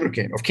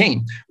sugarcane, of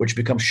cane, which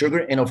becomes sugar.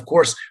 And of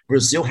course,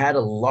 Brazil had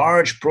a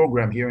large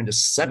program here in the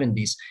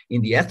 70s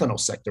in the ethanol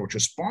sector, which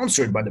was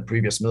sponsored by the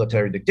previous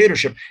military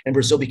dictatorship. And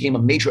Brazil became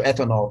a major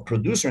ethanol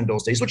producer in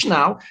those days, which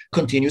now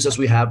continues as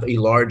we have a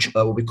large,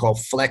 what we call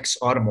flex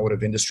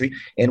automotive industry.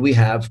 And we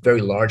have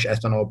very large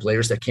ethanol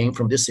players that came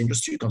from this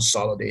industry,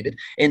 consolidated.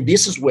 And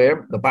this is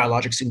where the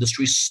biologics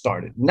industry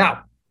started.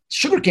 Now,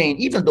 sugarcane,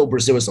 even though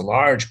Brazil is a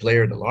large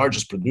player, the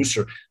largest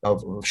producer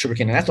of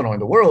sugarcane and ethanol in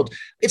the world,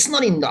 it's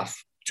not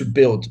enough to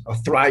build a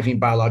thriving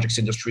biologics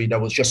industry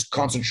that was just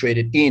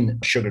concentrated in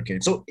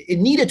sugarcane. So it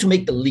needed to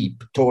make the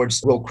leap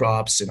towards row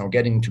crops,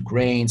 getting into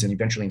grains and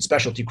eventually in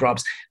specialty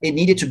crops. It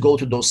needed to go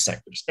to those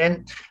sectors.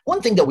 And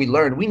one thing that we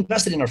learned, we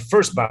invested in our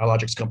first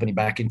biologics company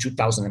back in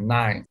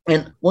 2009.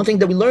 And one thing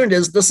that we learned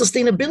is the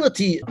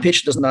sustainability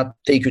pitch does not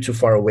take you too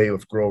far away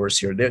with growers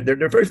here.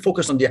 They're very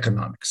focused on the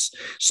economics.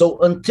 So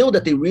until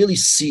that they really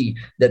see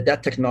that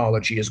that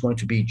technology is going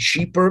to be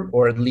cheaper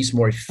or at least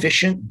more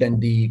efficient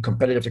than the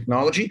competitive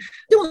technology,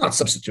 they will not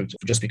substitute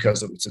just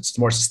because it's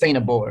more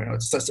sustainable.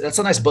 That's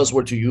a nice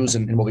buzzword to use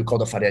in what we call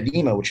the Faria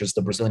Lima, which is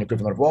the Brazilian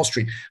equivalent of Wall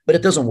Street, but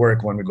it doesn't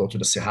work when we go to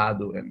the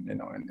Cerrado,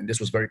 and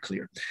this was very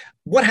clear.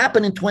 What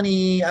happened in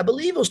I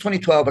believe it was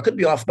 2012, I could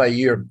be off by a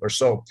year or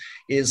so,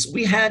 is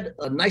we had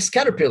a nice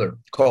caterpillar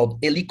called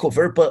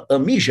Helicoverpa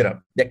amigera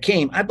that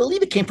came, I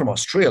believe it came from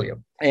Australia.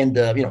 And,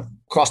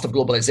 cost of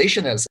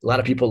globalization, as a lot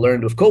of people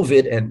learned with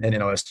COVID, and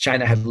as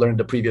China had learned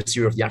the previous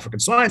year of the African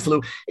swine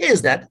flu,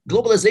 is that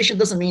globalization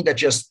doesn't mean that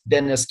just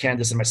Dennis,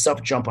 Candace, and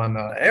myself jump on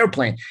an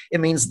airplane. It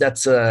means that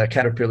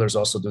caterpillars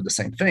also do the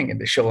same thing, and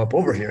they show up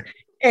over here.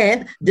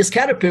 And this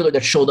caterpillar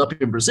that showed up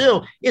in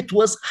Brazil, it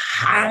was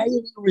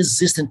highly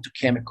resistant to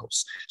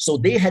chemicals. So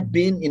they had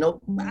been,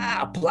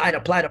 applied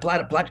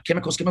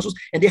chemicals,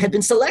 and they had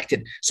been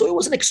selected. So it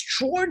was an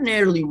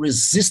extraordinarily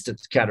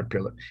resistant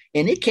caterpillar.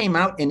 And it came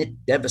out and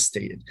it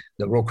devastated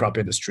the row crop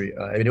industry.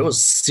 It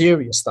was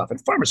serious stuff.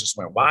 And farmers just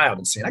went wild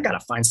and saying, I got to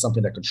find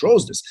something that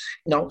controls this.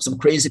 Some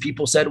crazy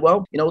people said,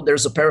 well,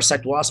 there's a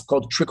parasite wasp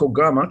called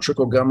Trichogramma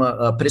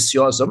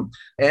preciosum.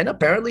 And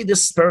apparently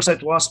this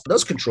parasite wasp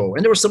does control.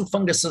 And there were some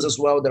funguses as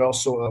well that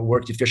also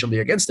worked efficiently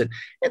against it.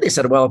 And they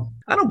said, well,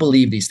 I don't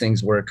believe these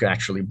things work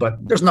actually, but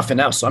there's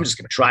nothing else. So I'm just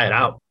going to try it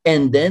out.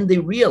 And then they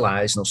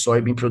realized,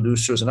 soybean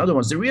producers and other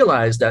ones, they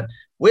realized that,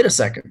 wait a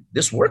second,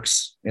 this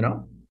works,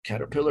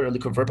 Caterpillar and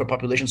Helicoverpa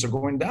populations are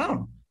going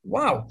down.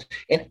 Wow.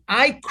 And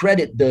I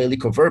credit the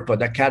Helicoverpa,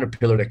 that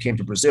caterpillar that came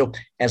to Brazil,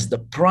 as the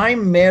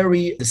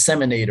primary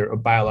disseminator of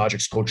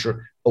biologics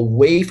culture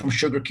away from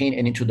sugarcane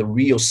and into the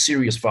real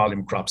serious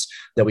volume crops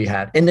that we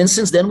had. And then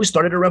since then, we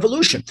started a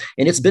revolution.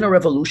 And it's been a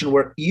revolution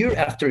where year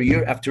after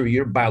year after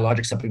year,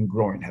 biologics have been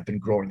growing.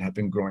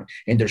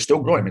 And they're still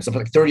growing. It's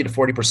something like 30 to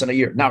 40% a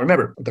year. Now,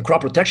 remember, the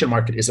crop protection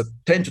market is a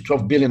 $10 to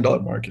 $12 billion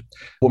market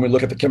when we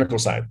look at the chemical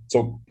side.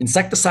 So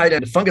insecticide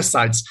and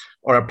fungicides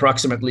are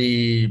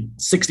approximately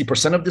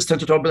 60% of this $10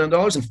 to $12 billion,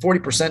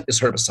 and 40% is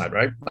herbicide,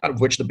 right? Out of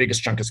which the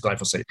biggest chunk is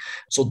glyphosate.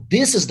 So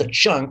this is the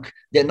chunk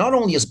that not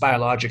only is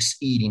biologics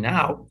eating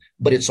out,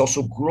 but it's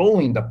also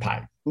growing the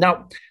pie.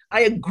 Now,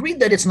 I agree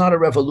that it's not a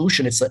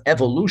revolution, it's an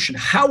evolution.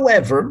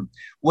 However,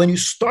 when you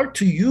start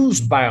to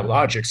use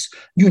biologics,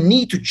 you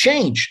need to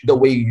change the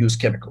way you use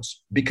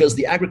chemicals because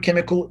the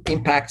agrochemical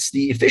impacts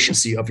the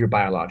efficiency of your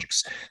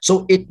biologics.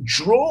 So it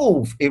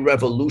drove a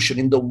revolution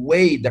in the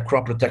way that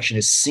crop protection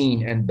is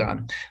seen and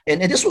done.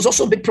 And this was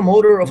also a big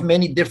promoter of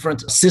many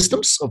different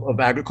systems of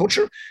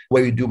agriculture,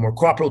 where you do more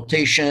crop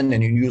rotation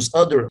and you use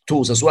other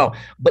tools as well.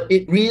 But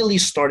it really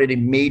started a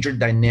major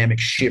dynamic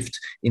shift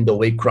in the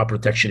way crop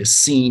protection is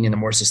seen in a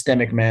more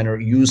systemic manner,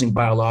 using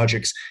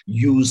biologics,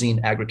 using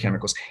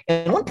agrochemicals.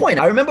 And at one point,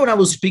 I remember when I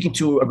was speaking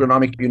to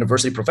agronomic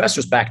university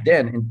professors back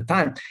then in the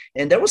time,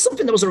 and there was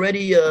something that was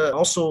already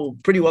also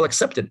pretty well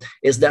accepted,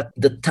 is that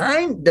the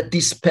time that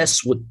these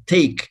pests would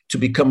take to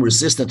become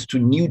resistant to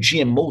new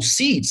GMO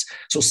seeds,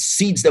 so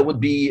seeds that would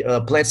be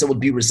plants that would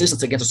be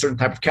resistant against a certain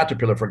type of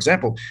caterpillar, for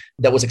example,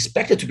 that was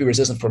expected to be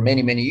resistant for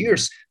many, many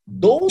years,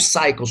 those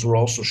cycles were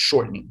also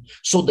shortening.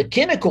 So the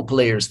chemical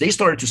players, they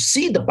started to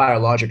see the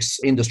biologics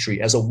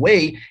industry as a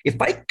way,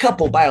 if I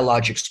couple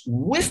biologics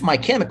with my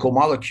chemical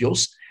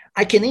molecules,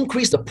 I can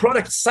increase the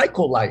product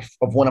cycle life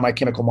of one of my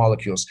chemical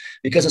molecules,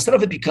 because instead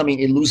of it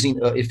becoming and losing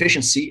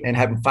efficiency and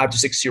having 5 to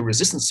 6 year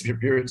resistance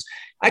periods,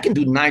 I can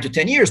do 9 to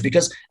 10 years.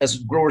 Because as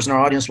growers in our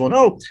audience will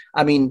know,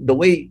 I mean, the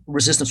way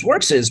resistance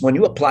works is when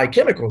you apply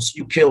chemicals,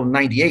 you kill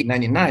 98,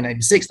 99,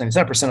 96,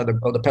 97%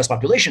 of the pest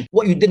population.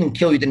 What you didn't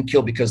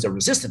kill because they're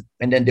resistant,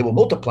 and then they will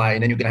multiply,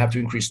 and then you're going to have to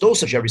increase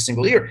dosage every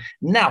single year.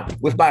 Now,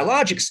 with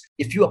biologics,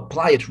 if you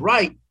apply it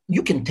right,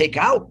 you can take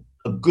out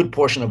a good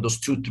portion of those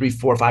 2, 3,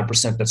 4,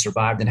 5% that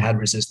survived and had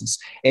resistance.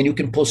 And you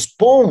can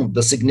postpone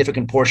the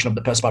significant portion of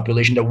the pest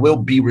population that will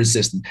be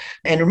resistant.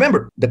 And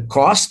remember, the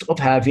cost of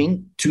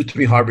having 2,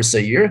 3 harvests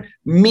a year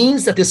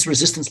means that this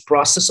resistance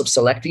process of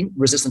selecting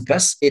resistant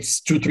pests,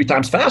 it's 2, 3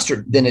 times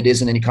faster than it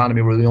is in an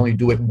economy where we only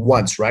do it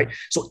once, right?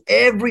 So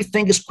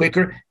everything is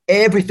quicker.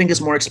 Everything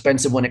is more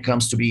expensive when it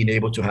comes to being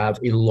able to have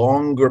a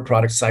longer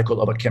product cycle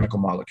of a chemical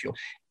molecule.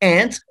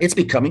 And it's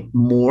becoming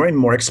more and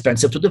more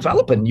expensive to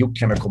develop a new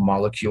chemical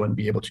molecule and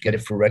be able to get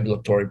it for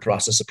regulatory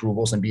process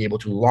approvals and be able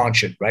to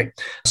launch it, right?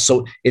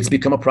 So it's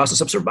become a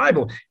process of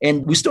survival.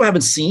 And we still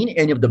haven't seen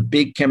any of the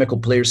big chemical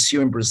players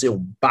here in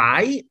Brazil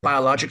buy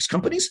biologics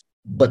companies,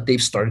 but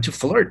they've started to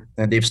flirt,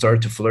 and they've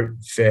started to flirt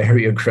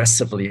very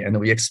aggressively. And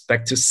we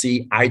expect to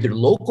see either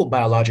local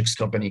biologics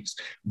companies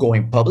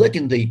going public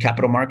in the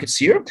capital markets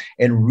here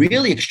and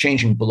really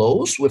exchanging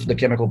blows with the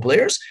chemical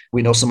players.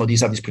 We know some of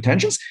these have these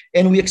pretensions,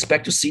 and we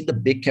expect to see the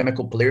big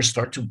chemical players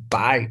start to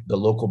buy the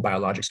local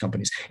biologics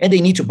companies. And they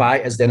need to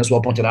buy, as Dennis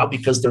well pointed out,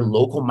 because they're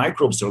local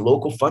microbes, they're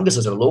local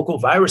funguses, they're local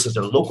viruses,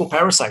 they're local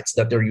parasites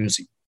that they're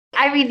using.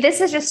 I mean,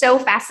 this is just so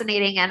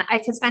fascinating, and I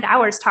could spend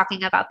hours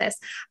talking about this.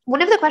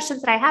 One of the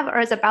questions that I have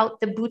is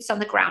about the boots on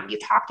the ground. You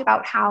talked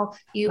about how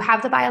you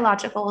have the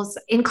biologicals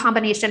in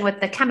combination with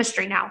the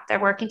chemistry now. They're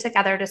working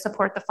together to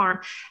support the farm.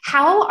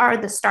 How are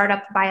the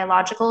startup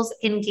biologicals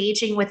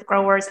engaging with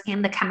growers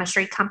and the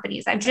chemistry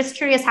companies? I'm just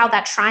curious how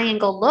that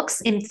triangle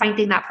looks in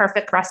finding that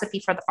perfect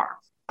recipe for the farm.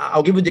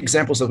 I'll give you the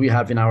examples that we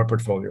have in our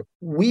portfolio.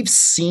 We've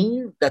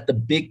seen that the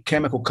big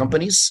chemical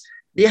companies,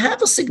 they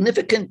have a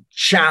significant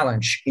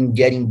challenge in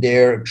getting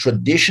their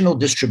traditional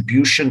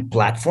distribution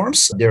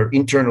platforms, their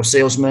internal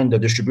salesmen, the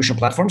distribution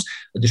platforms,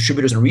 the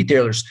distributors and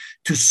retailers,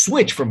 to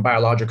switch from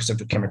biologicals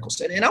into chemicals.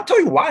 And I'll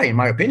tell you why, in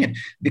my opinion,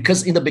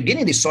 because in the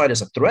beginning, they saw it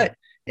as a threat.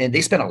 And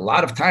they spent a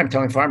lot of time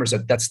telling farmers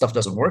that stuff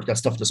doesn't work, that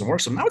stuff doesn't work.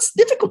 So now it's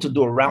difficult to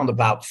do a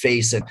roundabout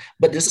face,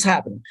 but this is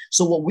happening.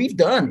 So what we've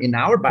done in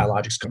our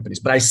biologics companies,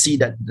 but I see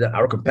that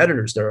our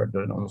competitors, they're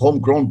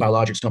homegrown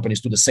biologics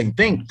companies, do the same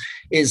thing,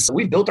 is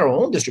we've built our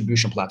own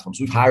distribution platforms.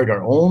 We've hired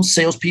our own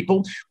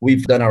salespeople.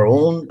 We've done our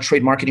own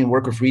trade marketing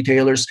work with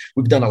retailers.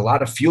 We've done a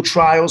lot of field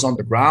trials on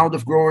the ground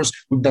of growers.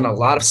 We've done a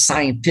lot of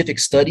scientific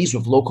studies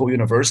with local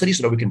universities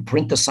so that we can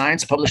print the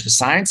science, publish the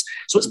science.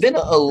 So it's been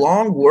a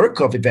long work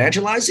of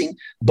evangelizing,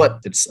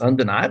 but it's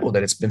undeniable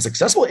that it's been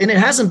successful. And it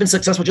hasn't been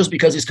successful just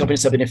because these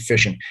companies have been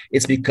efficient.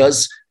 It's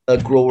because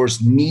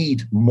growers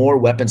need more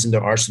weapons in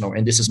their arsenal.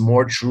 And this is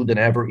more true than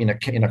ever in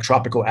a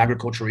tropical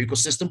agricultural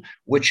ecosystem,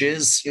 which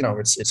is,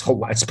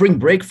 it's spring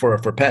break for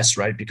pests,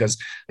 right? Because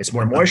it's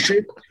more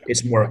moisture,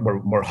 it's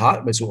more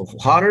hot, it's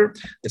hotter,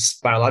 it's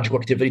biological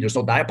activity. There's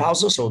no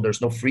diapause, so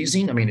there's no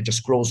freezing. I mean, it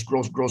just grows.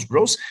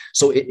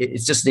 So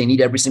it's just, they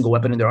need every single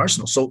weapon in their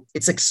arsenal. So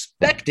it's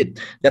expected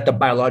that the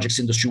biologics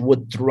industry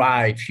would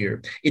thrive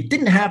here. It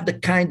didn't have the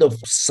kind of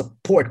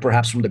support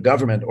perhaps from the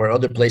government or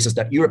other places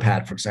that Europe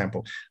had, for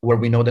example, where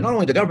we know that not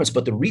only the governments,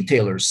 but the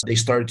retailers, they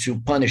started to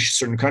punish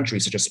certain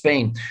countries, such as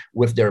Spain,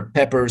 with their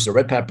peppers, the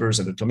red peppers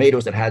and the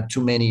tomatoes that had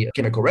too many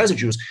chemical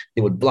residues.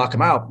 They would block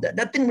them out.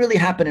 That didn't really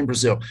happen in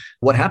Brazil.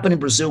 What happened in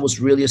Brazil was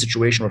really a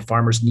situation where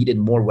farmers needed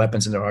more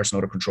weapons in their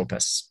arsenal to control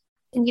pests.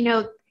 And,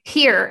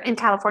 here in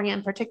California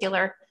in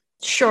particular,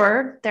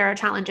 sure, there are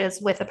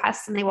challenges with the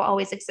pests and they will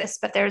always exist,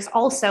 but there's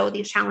also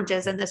these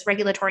challenges in this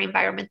regulatory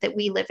environment that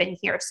we live in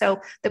here. So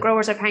the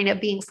growers are kind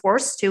of being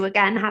forced to,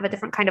 again, have a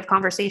different kind of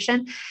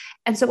conversation.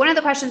 And so one of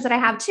the questions that I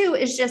have too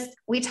is just,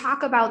 we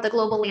talk about the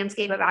global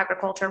landscape of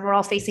agriculture. We're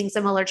all facing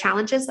similar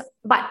challenges.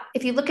 But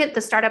if you look at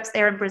the startups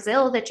there in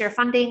Brazil that you're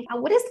funding,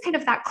 what is kind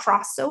of that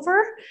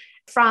crossover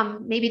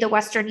from maybe the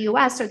Western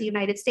US or the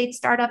United States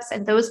startups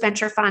and those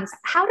venture funds?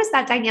 How does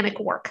that dynamic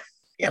work?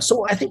 Yeah,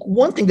 so I think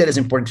one thing that is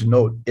important to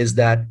note is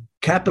that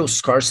capital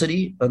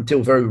scarcity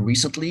until very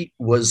recently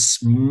was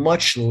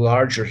much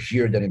larger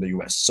here than in the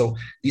US. So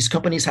these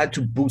companies had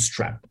to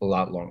bootstrap a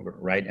lot longer,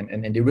 right?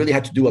 And they really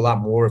had to do a lot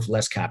more with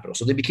less capital.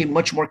 So they became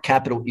much more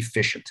capital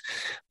efficient.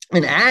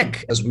 In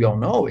ag, as we all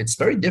know, it's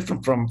very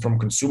different from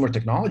consumer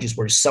technologies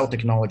where you sell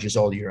technologies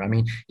all year. I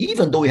mean,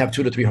 even though we have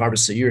 2 to 3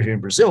 harvests a year here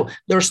in Brazil,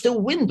 there are still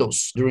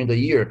windows during the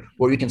year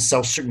where you can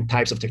sell certain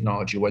types of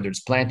technology, whether it's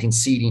planting,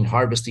 seeding,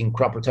 harvesting,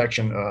 crop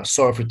protection,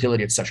 soil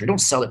fertility, etc. You don't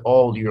sell it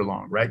all year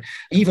long, right?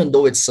 Even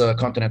though it's a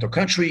continental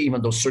country,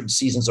 even though certain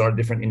seasons are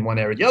different in one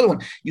area or the other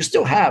one, you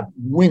still have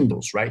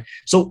windows, right?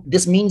 So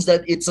this means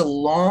that it's a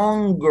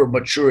longer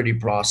maturity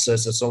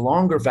process. It's a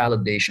longer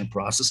validation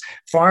process.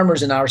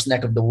 Farmers in our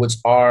neck of the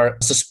woods are are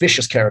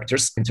suspicious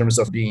characters in terms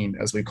of being,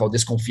 as we call,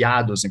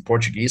 desconfiados in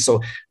Portuguese. So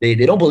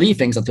they don't believe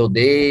things until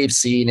they've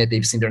seen it.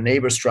 They've seen their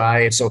neighbors try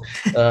it. So,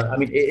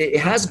 it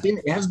has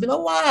been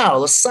a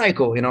while, a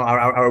cycle,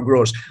 our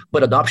growers,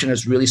 but adoption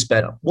has really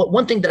sped up.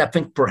 One thing that I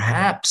think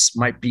perhaps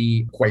might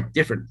be quite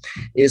different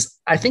is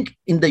I think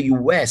in the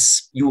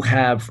US, you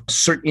have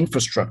certain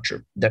infrastructure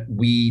that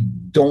we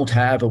don't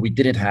have or we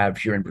didn't have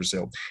here in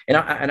Brazil. And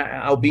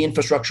I'll be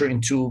infrastructure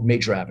in two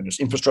major avenues: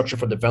 infrastructure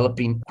for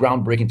developing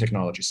groundbreaking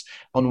technologies.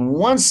 On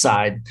one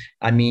side,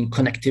 I mean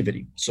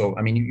connectivity. So,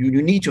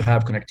 you need to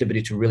have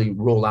connectivity to really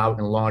roll out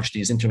and launch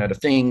these Internet of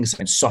Things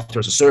and software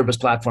as a service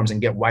platforms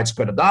and get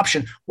widespread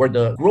adoption, where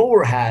the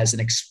grower has an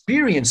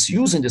experience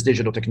using this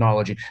digital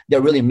technology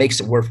that really makes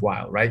it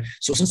worthwhile, right?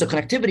 So since the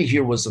connectivity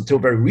here was until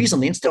very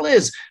recently, and still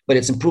is, but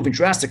it's improving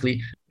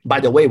drastically. By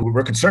the way,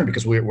 we're concerned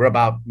because we're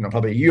about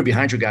probably a year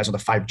behind you guys on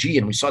the 5G,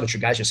 and we saw that you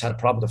guys just had a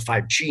problem with the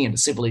 5G and the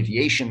civil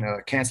aviation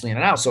canceling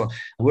it out. So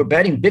we're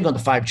betting big on the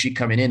 5G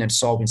coming in and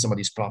solving some of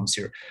these problems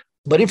here.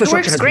 But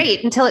infrastructure works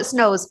great until it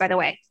snows, by the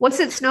way. Once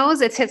it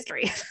snows, it's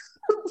history.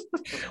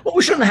 Well,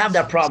 we shouldn't have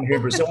that problem here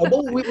in Brazil.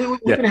 Although we've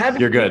been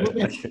having, you're good.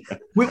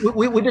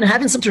 We've been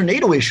having some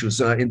tornado issues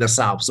in the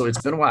south, so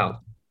it's been wild.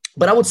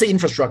 But I would say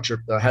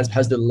infrastructure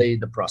has delayed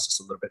the process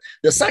a little bit.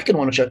 The second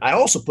one, which I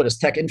also put as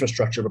tech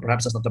infrastructure, but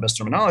perhaps that's not the best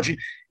terminology,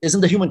 is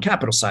in the human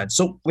capital side.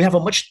 So we have a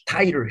much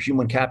tighter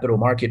human capital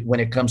market when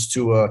it comes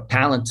to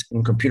talent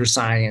in computer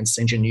science,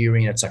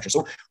 engineering, et cetera.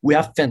 So we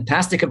have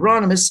fantastic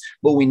agronomists,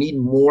 but we need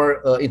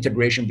more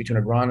integration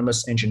between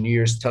agronomists,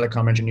 engineers,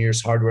 telecom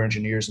engineers, hardware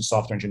engineers, and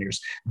software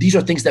engineers. These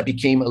are things that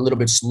became a little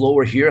bit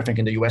slower here. I think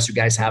in the US, you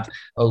guys have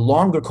a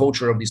longer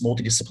culture of these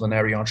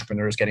multidisciplinary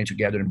entrepreneurs getting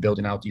together and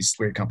building out these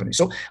great companies.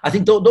 So I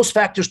think those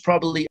factors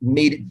probably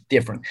made it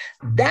different.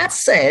 That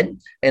said,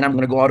 and I'm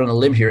going to go out on a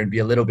limb here and be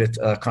a little bit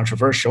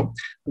controversial,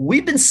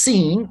 we've been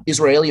seeing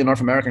Israeli and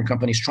North American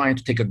companies trying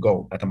to take a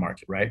go at the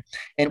market, right?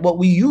 And what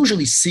we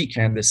usually see,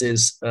 Candace,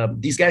 is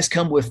these guys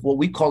come with what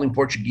we call in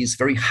Portuguese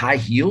very high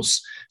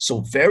heels,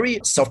 so very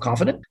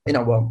self-confident.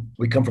 Well,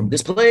 we come from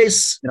this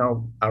place,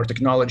 our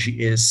technology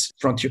is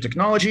frontier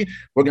technology,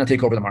 we're going to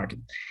take over the market.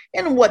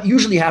 And what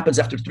usually happens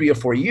after 3 or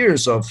 4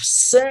 years of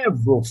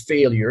several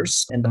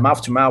failures and the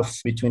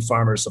mouth-to-mouth between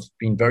farmers of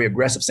being very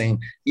aggressive,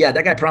 saying, yeah,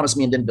 that guy promised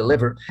me and didn't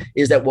deliver,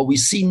 is that what we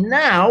see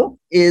now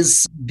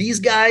is these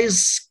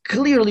guys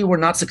clearly were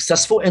not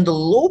successful, and the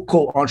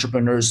local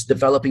entrepreneurs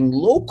developing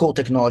local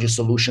technology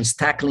solutions,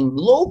 tackling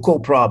local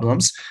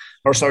problems,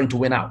 are starting to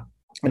win out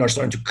and are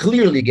starting to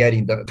clearly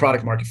getting the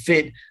product market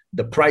fit,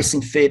 the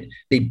pricing fit.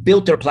 They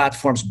built their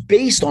platforms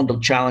based on the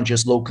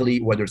challenges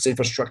locally, whether it's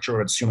infrastructure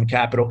or it's human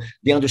capital.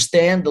 They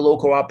understand the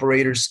local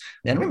operators.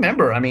 And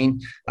remember, I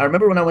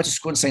remember when I went to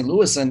school in St.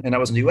 Louis and I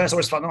was in the US, I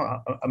always thought, no,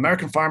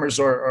 American farmers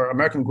or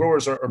American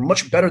growers are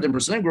much better than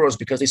Brazilian growers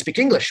because they speak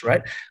English,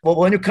 right? Well,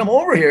 when you come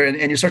over here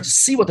and you start to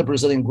see what the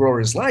Brazilian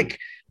grower is like,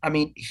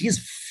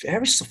 he's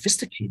very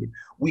sophisticated.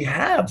 We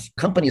have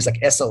companies like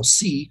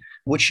SLC,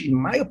 which in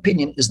my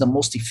opinion is the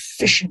most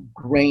efficient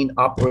grain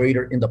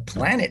operator in the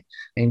planet.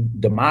 And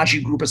the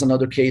Magi Group is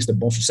another case, the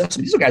Bom Sucesso.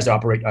 These are guys that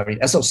operate,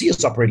 SLC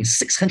is operating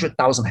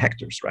 600,000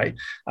 hectares, right?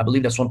 I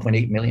believe that's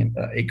 1.8 million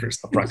acres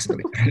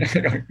approximately.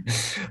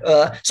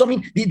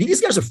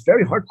 These guys are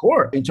very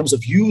hardcore in terms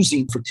of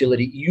using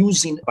fertility,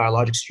 using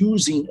biologics,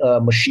 using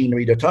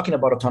machinery. They're talking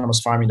about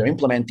autonomous farming. They're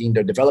implementing,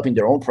 they're developing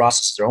their own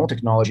processes, their own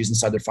technologies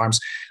inside their farms.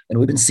 And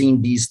we've been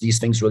seeing these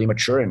things really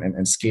mature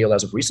and scale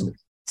as of recently.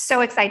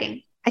 So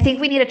exciting. I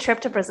think we need a trip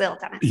to Brazil,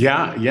 Dennis.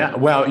 Yeah.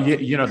 Well,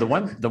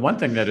 the one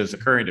thing that is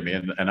occurring to me,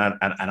 and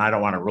I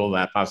don't want to rule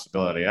that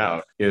possibility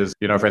out, is,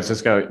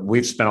 Francisco,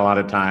 we've spent a lot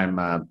of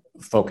time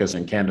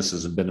focusing, Candace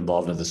has been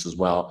involved in this as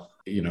well,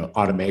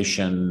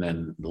 automation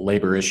and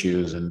labor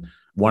issues. And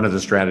one of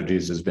the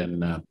strategies has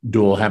been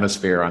dual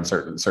hemisphere on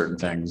certain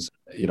things,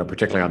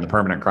 particularly on the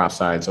permanent crop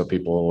side. So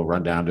people will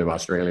run down to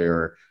Australia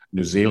or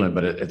New Zealand.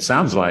 But it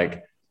sounds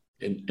like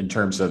in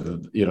terms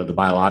of, the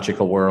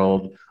biological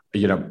world,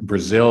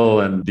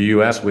 Brazil and the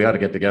US, we ought to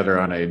get together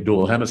on a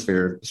dual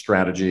hemisphere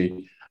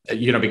strategy,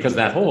 because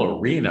that whole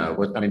arena,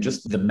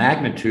 just the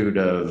magnitude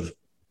of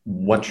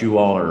what you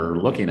all are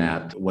looking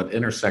at, what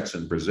intersects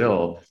in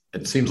Brazil,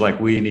 it seems like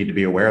we need to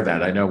be aware of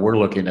that. I know we're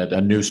looking at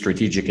a new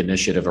strategic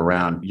initiative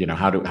around,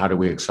 how do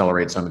we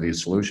accelerate some of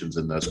these solutions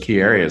in those key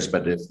areas?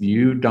 But if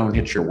you don't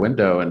hit your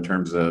window in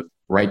terms of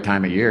right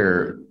time of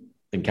year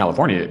in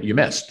California, you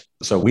missed.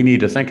 So we need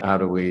to think, how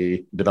do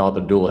we develop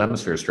a dual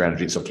hemisphere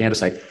strategy? So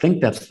Candace, I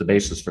think that's the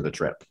basis for the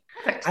trip.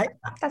 I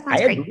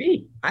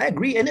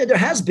agree. And there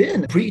has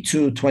been pre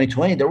to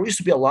 2020, there used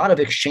to be a lot of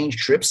exchange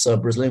trips,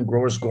 Brazilian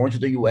growers going to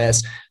the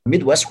US,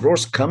 Midwest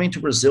growers coming to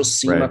Brazil,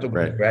 seeing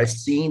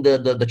seeing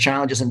the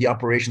challenges and the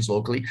operations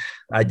locally.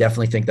 I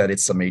definitely think that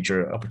it's a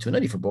major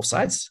opportunity for both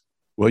sides.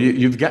 Well,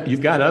 you've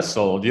got us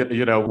sold.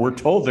 We're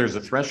told there's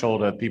a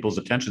threshold of people's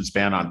attention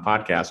span on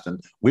podcasts,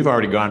 and we've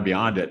already gone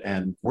beyond it,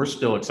 and we're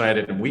still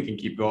excited, and we can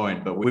keep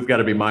going, but we've got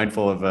to be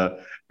mindful of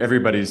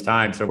everybody's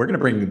time. So we're going to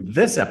bring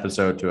this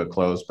episode to a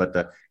close.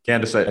 But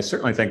Candace, I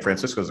certainly think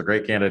Francisco's a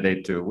great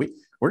candidate too.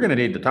 We're going to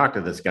need to talk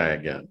to this guy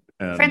again.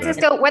 And,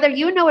 Francisco, whether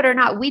you know it or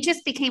not, we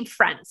just became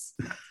friends.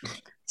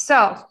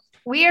 So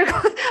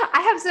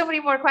I have so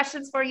many more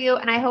questions for you,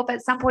 and I hope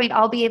at some point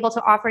I'll be able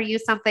to offer you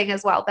something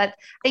as well. But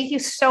thank you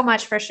so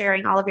much for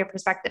sharing all of your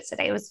perspectives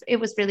today. It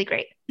was really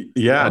great.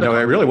 Yeah, no,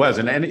 it really was.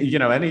 And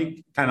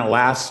any kind of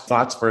last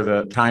thoughts for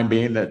the time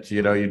being that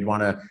you'd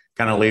want to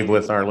kind of leave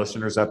with our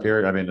listeners up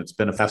here? I mean, it's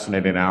been a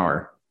fascinating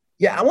hour.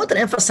 Yeah, I want to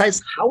emphasize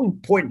how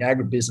important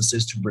agribusiness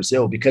is to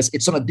Brazil because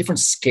it's on a different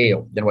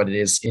scale than what it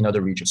is in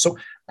other regions. So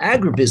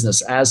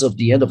agribusiness, as of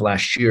the end of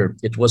last year,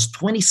 it was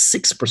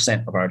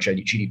 26% of our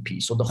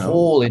GDP. So the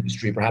whole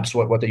industry, perhaps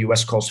what the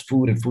US calls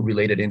food and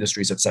food-related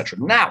industries, et cetera.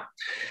 Now,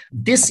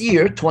 this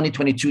year,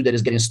 2022, that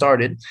is getting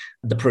started,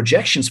 the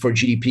projections for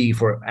GDP,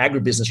 for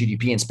agribusiness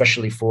GDP, and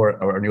especially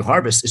for our new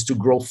harvest, is to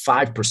grow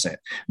 5%.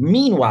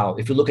 Meanwhile,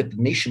 if you look at the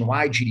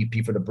nationwide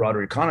GDP for the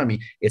broader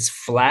economy, it's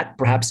flat,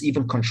 perhaps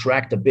even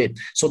contract a bit.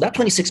 So that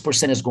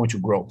 26% is going to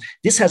grow.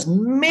 This has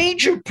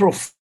major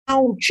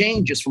profound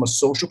changes from a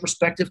social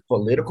perspective,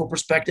 political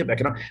perspective,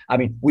 economic. I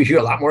mean, we hear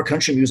a lot more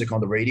country music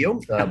on the radio.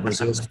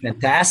 Brazil is a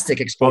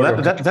fantastic exporter.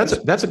 Well,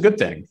 that's a good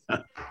thing.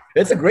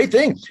 It's a great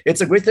thing.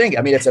 It's a great thing.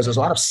 I mean, there's a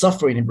lot of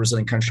suffering in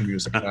Brazilian country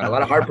music, a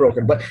lot of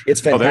heartbroken, but it's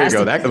fantastic.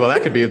 Oh, there you go.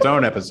 That could be its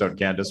own episode,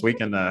 Candace. We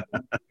can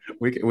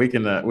we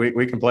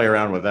can play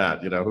around with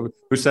that.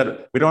 Who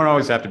said we don't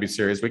always have to be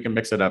serious? We can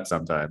mix it up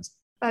sometimes.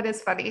 That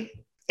is funny.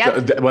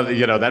 Yep. Well,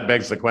 that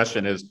begs the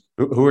question is,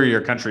 who are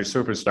your country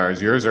superstars,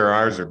 yours or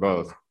ours or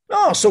both?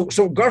 Oh,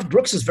 so Garth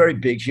Brooks is very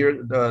big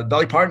here.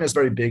 Dolly Parton is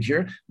very big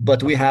here,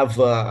 but we have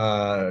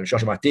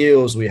Jorge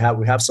Mateus. We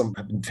have some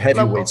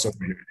heavyweights over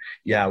here.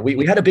 Yeah,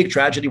 we had a big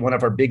tragedy. One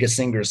of our biggest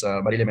singers,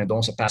 Marília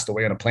Mendonça, passed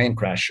away in a plane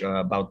crash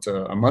about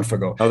a month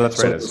ago. Oh,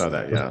 that's right. I saw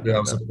that. Yeah.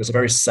 It was a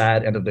very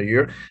sad end of the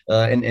year,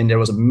 and there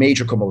was a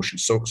major commotion.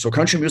 So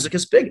country music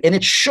is big, and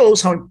it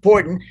shows how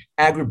important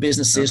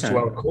agribusiness is to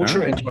our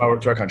culture and to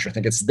our country. I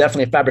think it's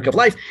definitely a fabric of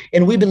life.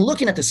 And we've been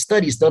looking at the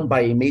studies done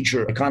by a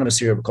major economist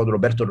here called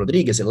Roberto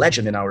Rodrigues, a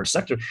legend in our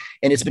sector,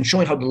 and it's been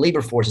showing how the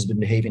labor force has been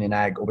behaving in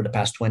ag over the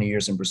past 20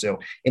 years in Brazil.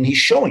 And he's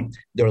showing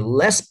there are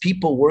less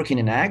people working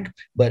in ag,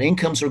 but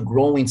incomes are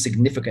growing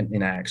significant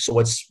in ag. So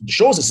it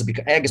shows us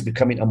that ag is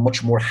becoming a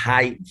much more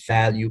high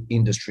value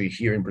industry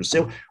here in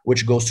Brazil,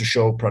 which goes to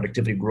show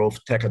productivity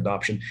growth, tech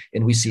adoption,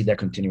 and we see that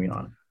continuing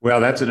on. Well,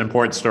 that's an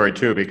important story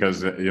too,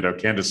 because,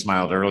 Candace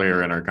smiled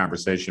earlier in our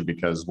conversation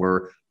because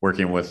we're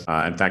working with,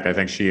 in fact, I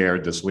think she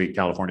aired this week,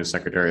 California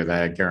Secretary of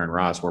Ag, Karen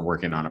Ross. We're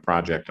working on a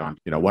project on,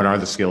 what are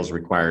the skills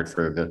required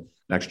for the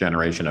next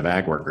generation of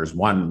ag workers?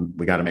 One,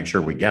 we got to make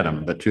sure we get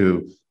them, but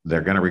two,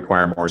 they're going to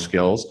require more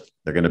skills.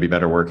 They're going to be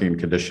better working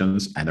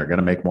conditions, and they're going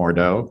to make more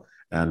dough.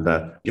 And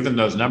given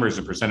those numbers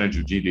and percentage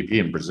of GDP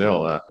in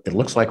Brazil, it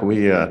looks like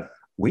we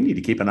need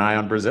to keep an eye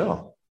on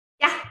Brazil.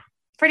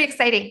 Pretty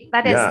exciting.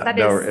 That is.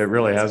 It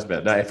really has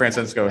been.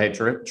 Francisco, hey,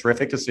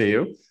 terrific to see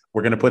you.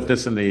 We're going to put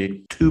this in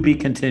the to be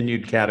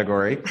continued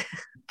category.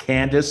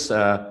 Candace,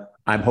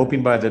 I'm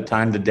hoping by the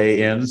time the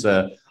day ends,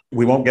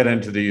 we won't get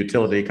into the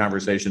utility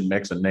conversation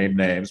mix and name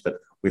names, but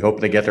we hope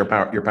they get your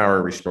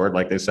power restored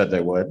like they said they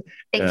would.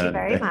 Thank you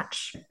very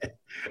much.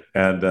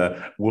 And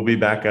we'll be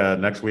back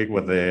next week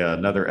with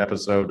another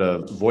episode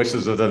of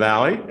Voices of the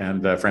Valley.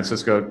 And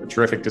Francisco,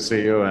 terrific to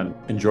see you, and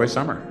enjoy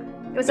summer.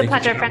 It was a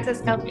pleasure,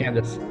 Francisco.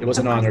 Candace, it was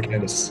an honor,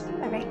 Candace.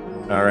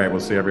 All right.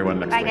 We'll see everyone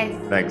next week.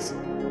 Guys. Thanks.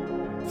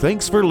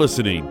 Thanks for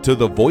listening to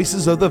the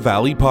Voices of the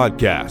Valley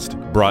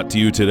podcast, brought to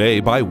you today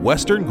by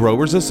Western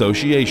Growers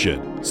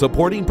Association,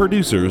 supporting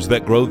producers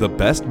that grow the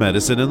best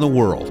medicine in the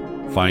world.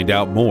 Find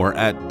out more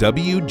at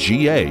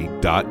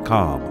WGA.com.